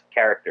Hayes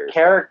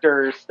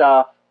character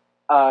stuff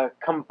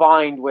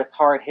combined with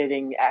hard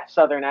hitting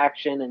Southern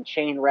action and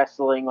chain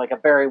wrestling like a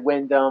Barry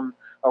Windham,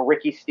 a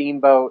Ricky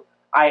Steamboat.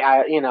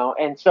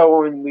 And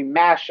so when we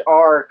mash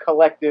our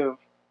collective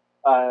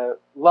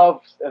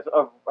love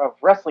of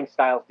wrestling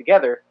styles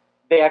together,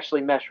 they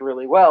actually mesh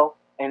really well,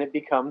 and it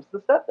becomes the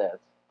Stepdads.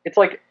 It's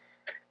like.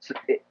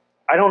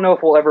 I don't know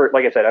if we'll ever,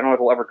 like I said, I don't know if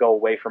we'll ever go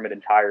away from it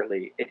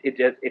entirely.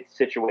 It's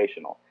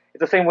situational. It's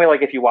the same way,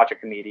 like if you watch a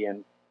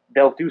comedian,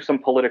 they'll do some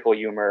political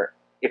humor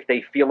if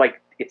they feel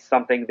like it's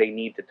something they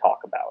need to talk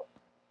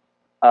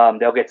about.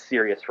 They'll get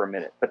serious for a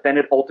minute, but then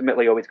it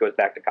ultimately always goes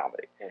back to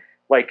comedy. Yeah.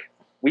 Like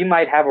we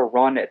might have a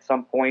run at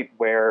some point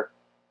where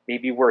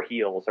maybe we're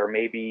heels, or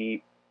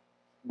maybe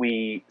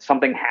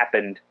something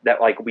happened that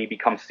like we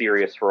become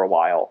serious for a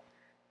while.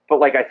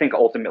 But like I think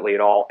ultimately it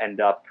all end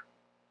up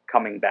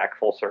coming back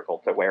full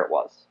circle to where it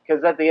was.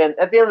 Because at the end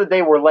of the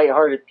day, we're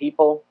lighthearted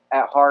people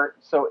at heart,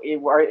 so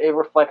it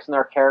reflects in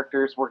our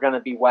characters. We're going to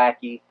be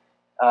wacky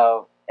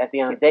at the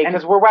end of the day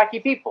because we're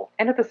wacky people.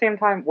 And at the same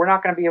time, we're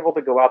not going to be able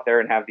to go out there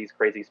and have these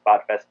crazy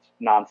spot fest,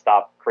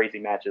 nonstop crazy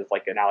matches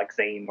like an Alex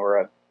Zane or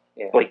a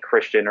Blake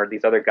Christian or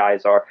these other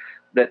guys are,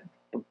 that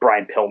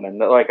Brian Pillman,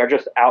 that like are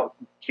just out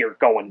here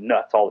going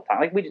nuts all the time.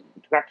 Like, we're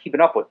not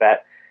keeping up with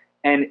that.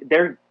 And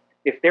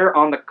if they're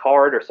on the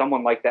card or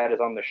someone like that is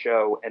on the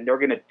show and they're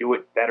going to do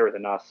it better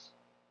than us,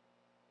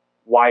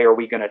 why are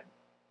we going to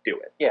do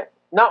it? Yeah.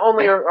 Not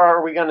only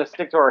are we going to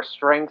stick to our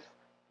strengths,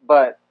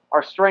 but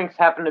our strengths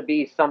happen to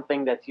be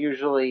something that's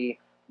usually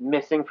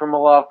missing from a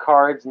lot of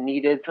cards,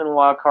 needed from a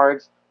lot of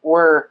cards.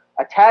 We're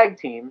a tag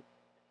team.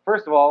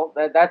 First of all,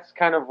 that's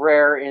kind of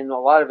rare in a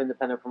lot of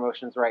independent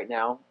promotions right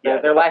now.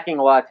 They're lacking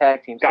a lot of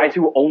tag teams. Guys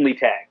who only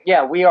tag.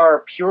 Yeah, we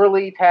are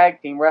purely tag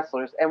team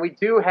wrestlers, and we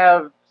do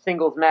have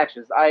singles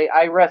matches.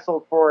 I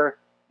wrestled for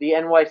the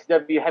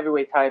NYCW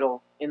heavyweight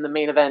title in the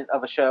main event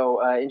of a show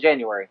in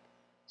January.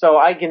 So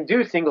I can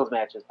do singles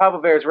matches. Papa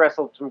Bear's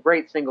wrestled some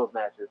great singles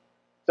matches.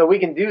 So we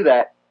can do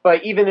that.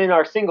 But even in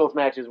our singles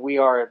matches, we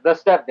are the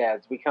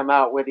Stepdads. We come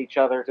out with each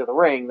other to the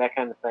ring, that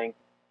kind of thing.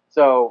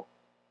 So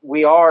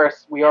we are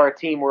a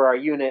team. We're a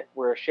unit.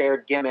 We're a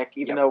shared gimmick,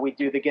 even though we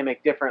do the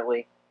gimmick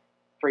differently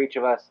for each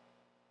of us.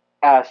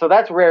 So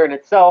that's rare in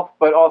itself,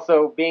 but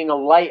also being a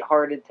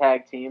light-hearted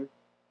tag team,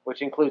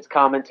 which includes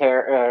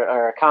commentary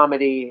or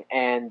comedy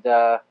and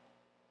all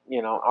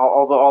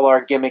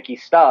our gimmicky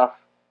stuff.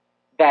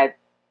 That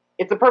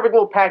it's a perfect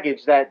little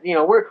package. That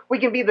we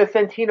can be the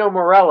Santino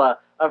Marella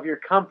of your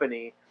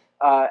company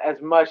as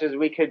much as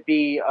we could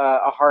be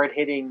a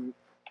hard-hitting.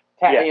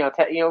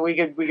 We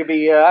could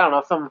be I don't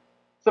know,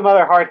 some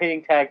other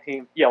hard-hitting tag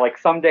team. Yeah, like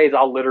some days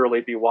I'll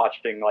literally be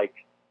watching like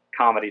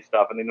comedy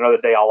stuff, and then another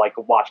day I'll like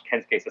watch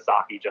Kensuke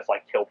Sasaki just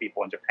like kill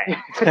people in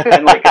Japan.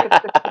 And like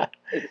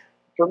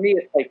for me,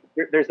 it's like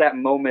there's that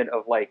moment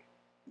of like,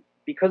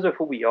 because of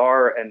who we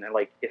are, and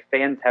like if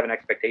fans have an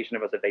expectation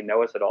of us, if they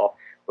know us at all,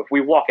 if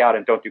we walk out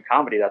and don't do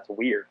comedy, that's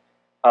weird.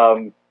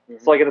 So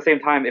like at the same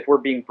time, if we're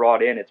being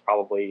brought in, it's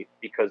probably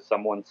because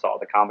someone saw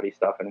the comedy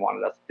stuff and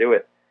wanted us to do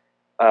it.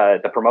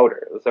 The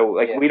promoter. So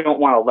like we don't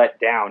want to let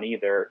down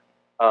either.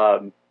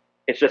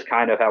 It's just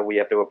kind of how we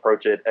have to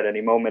approach it at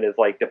any moment, is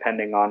like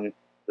depending on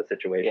the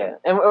situation. Yeah,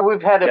 and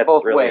we've had it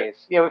both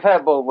ways. Yeah, we've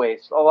had it both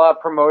ways. A lot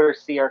of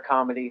promoters see our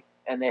comedy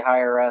and they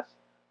hire us.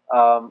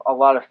 A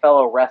lot of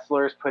fellow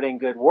wrestlers put in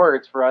good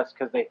words for us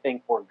because they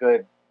think we're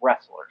good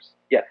wrestlers.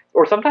 Yeah,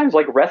 or sometimes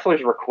like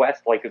wrestlers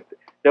request, like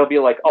they'll be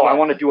like, "Oh, I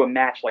want to do a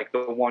match like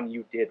the one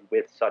you did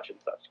with such and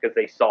such," because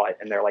they saw it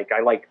and they're like,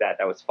 "I like that.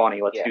 That was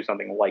funny. Let's do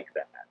something like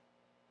that."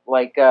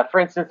 Like for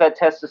instance, that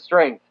Test of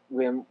Strength,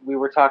 when we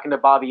were talking to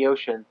Bobby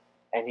Ocean,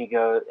 and he's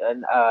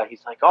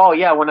like, "Oh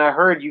yeah, when I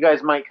heard you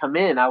guys might come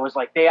in, I was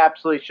like, they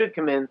absolutely should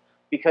come in,"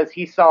 because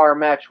he saw our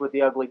match with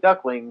the Ugly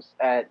Ducklings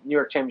at New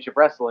York Championship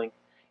Wrestling,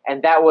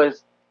 and that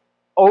was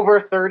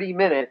over 30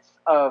 minutes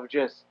of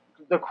just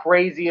the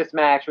craziest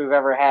match we've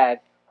ever had.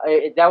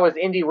 That was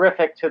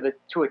indie-rific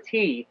to a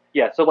T.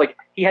 Yeah, so like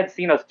he had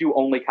seen us do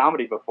only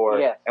comedy before,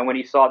 and when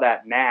he saw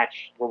that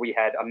match where we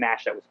had a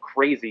match that was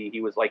crazy,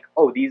 he was like,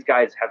 "Oh, these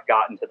guys have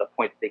gotten to the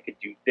point that they could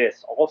do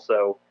this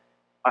also.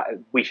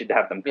 We should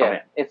have them come in."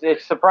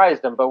 It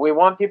surprised him, but we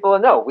want people to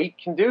know we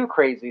can do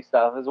crazy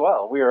stuff as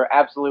well. We are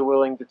absolutely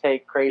willing to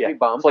take crazy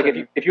bumps. It's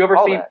like if you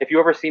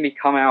ever see me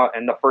come out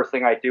and the first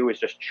thing I do is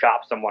just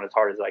chop someone as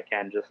hard as I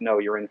can, just know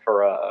you're in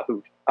for a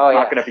hoot. It's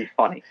not going to be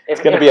funny.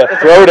 It's going to be a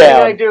throwdown. The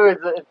thing I do is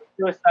a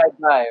suicide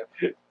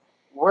dive.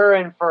 We're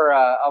in for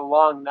a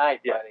long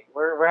night, buddy.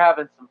 We're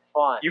having some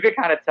fun. You can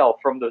kind of tell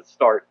from the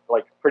start,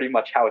 like pretty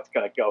much how it's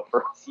going to go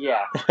for us.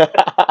 Yeah.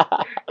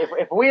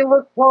 if we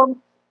look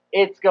pumped,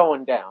 it's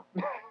going down.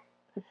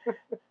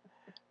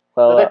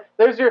 Well, so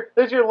there's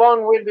your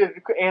long-winded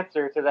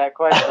answer to that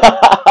question.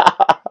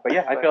 But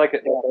yeah, I feel like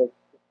it's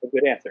a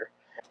good answer.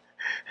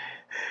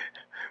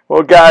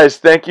 Well, guys,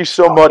 thank you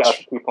so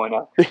much.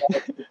 2.0.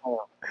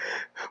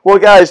 Well,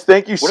 guys,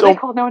 thank you What are they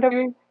called now in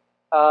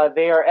WWE?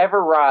 They are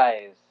Ever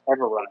Rise.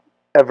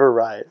 Ever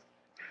Rise.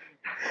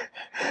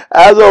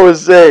 As I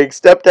was saying,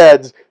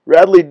 Stepdads,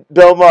 Radley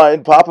Belmont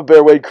and Papa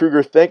Bear Wade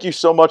Kruger, thank you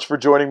so much for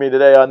joining me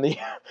today on the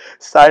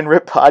Sign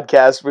Rip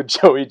podcast with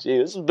Joey G.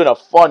 This has been a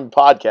fun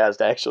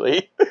podcast,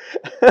 actually.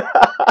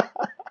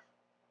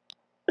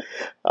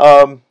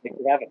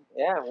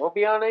 Yeah, we'll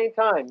be on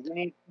anytime. You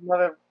need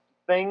another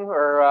thing,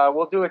 or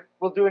we'll do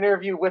an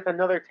interview with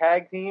another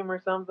tag team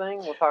or something.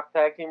 We'll talk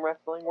tag team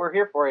wrestling. We're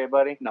here for you,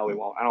 buddy. No, we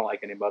won't. I don't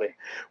like anybody.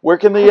 Where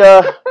can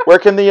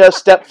the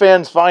Step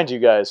fans find you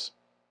guys?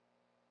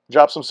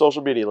 Drop some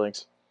social media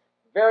links.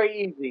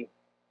 Very easy.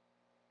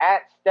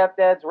 At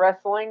Stepdads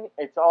Wrestling.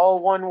 It's all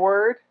one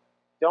word.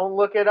 Don't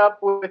look it up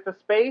with a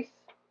space.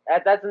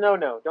 That's a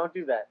no-no. Don't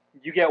do that.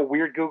 You get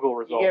weird Google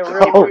results. You get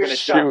really weird. Gonna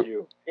judge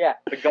you. Yeah.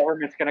 The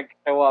government's going to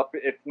show up.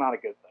 It's not a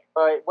good thing.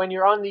 But when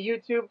you're on the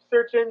YouTube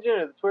search engine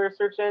or the Twitter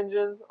search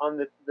engine, on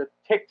the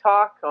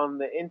TikTok, on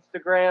the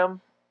Instagram,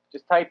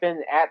 just type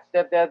in at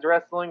Stepdads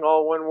Wrestling,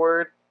 all one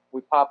word.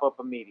 we pop up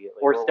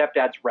immediately. Or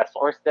Stepdads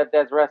Wrestle. Or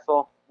Stepdads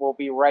Wrestle. We'll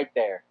be right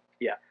there.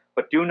 Yeah,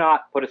 but do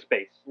not put a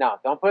space. No,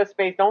 don't put a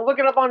space. Don't look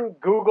it up on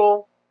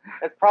Google.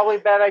 That's probably a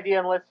bad idea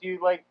unless you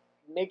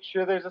make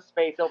sure there's a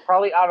space. It'll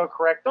probably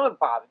autocorrect. Don't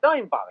bother. Don't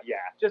even bother. Yeah.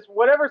 Just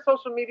whatever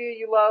social media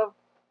you love,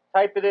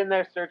 type it in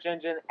their search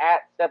engine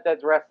at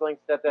Stepdads Wrestling,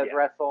 Stepdads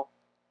Wrestle.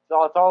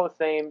 It's all the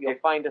same. You'll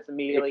find us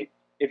immediately.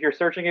 If you're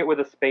searching it with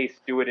a space,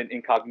 do it in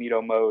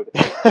incognito mode.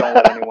 Don't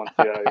let anyone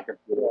see it on your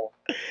computer.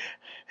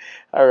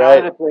 All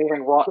right. It's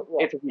weird.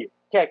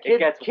 Yeah, It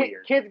gets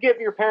weird. Kids get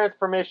your parents'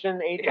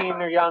 permission,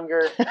 18 or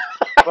younger.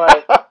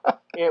 But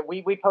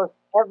we post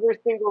every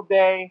single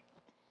day.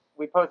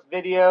 We post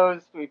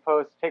videos. We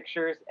post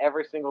pictures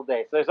every single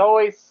day. So there's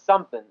always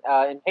something.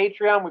 In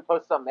Patreon, we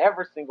post something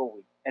every single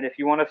week. And if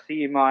you want to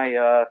see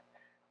my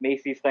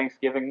Macy's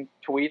Thanksgiving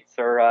tweets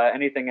or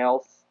anything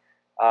else,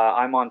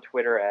 I'm on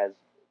Twitter as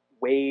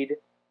Wade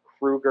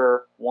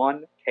Kruger1,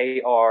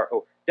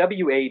 WadeKrueger1.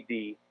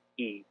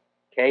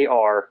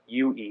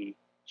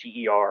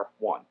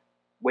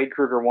 Wade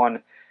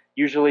Kruger1.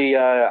 Usually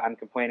I'm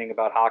complaining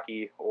about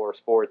hockey or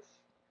sports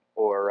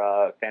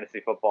or fantasy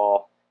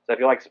football. So if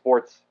you like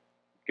sports,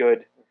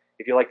 good.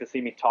 If you like to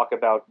see me talk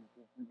about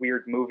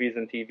weird movies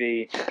and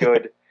TV,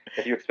 good.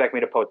 If you expect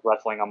me to post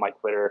wrestling on my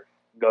Twitter,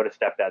 go to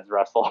Stepdads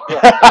Wrestle. Yeah.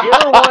 If you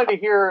ever wanted to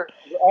hear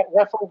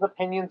wrestling's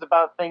opinions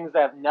about things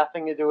that have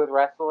nothing to do with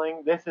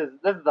wrestling, this is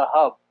the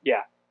hub.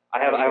 Yeah, I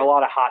have a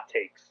lot of hot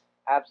takes.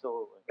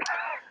 Absolutely.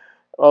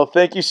 Well,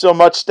 thank you so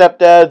much,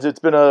 Stepdads. It's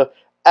been an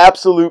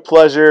absolute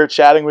pleasure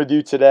chatting with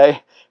you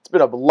today. It's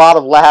been a lot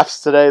of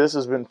laughs today. This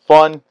has been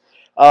fun.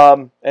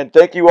 And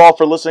thank you all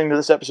for listening to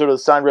this episode of the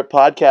Sign Rip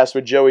Podcast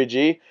with Joey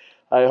G.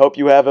 I hope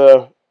you have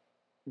a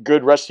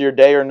good rest of your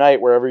day or night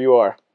wherever you are.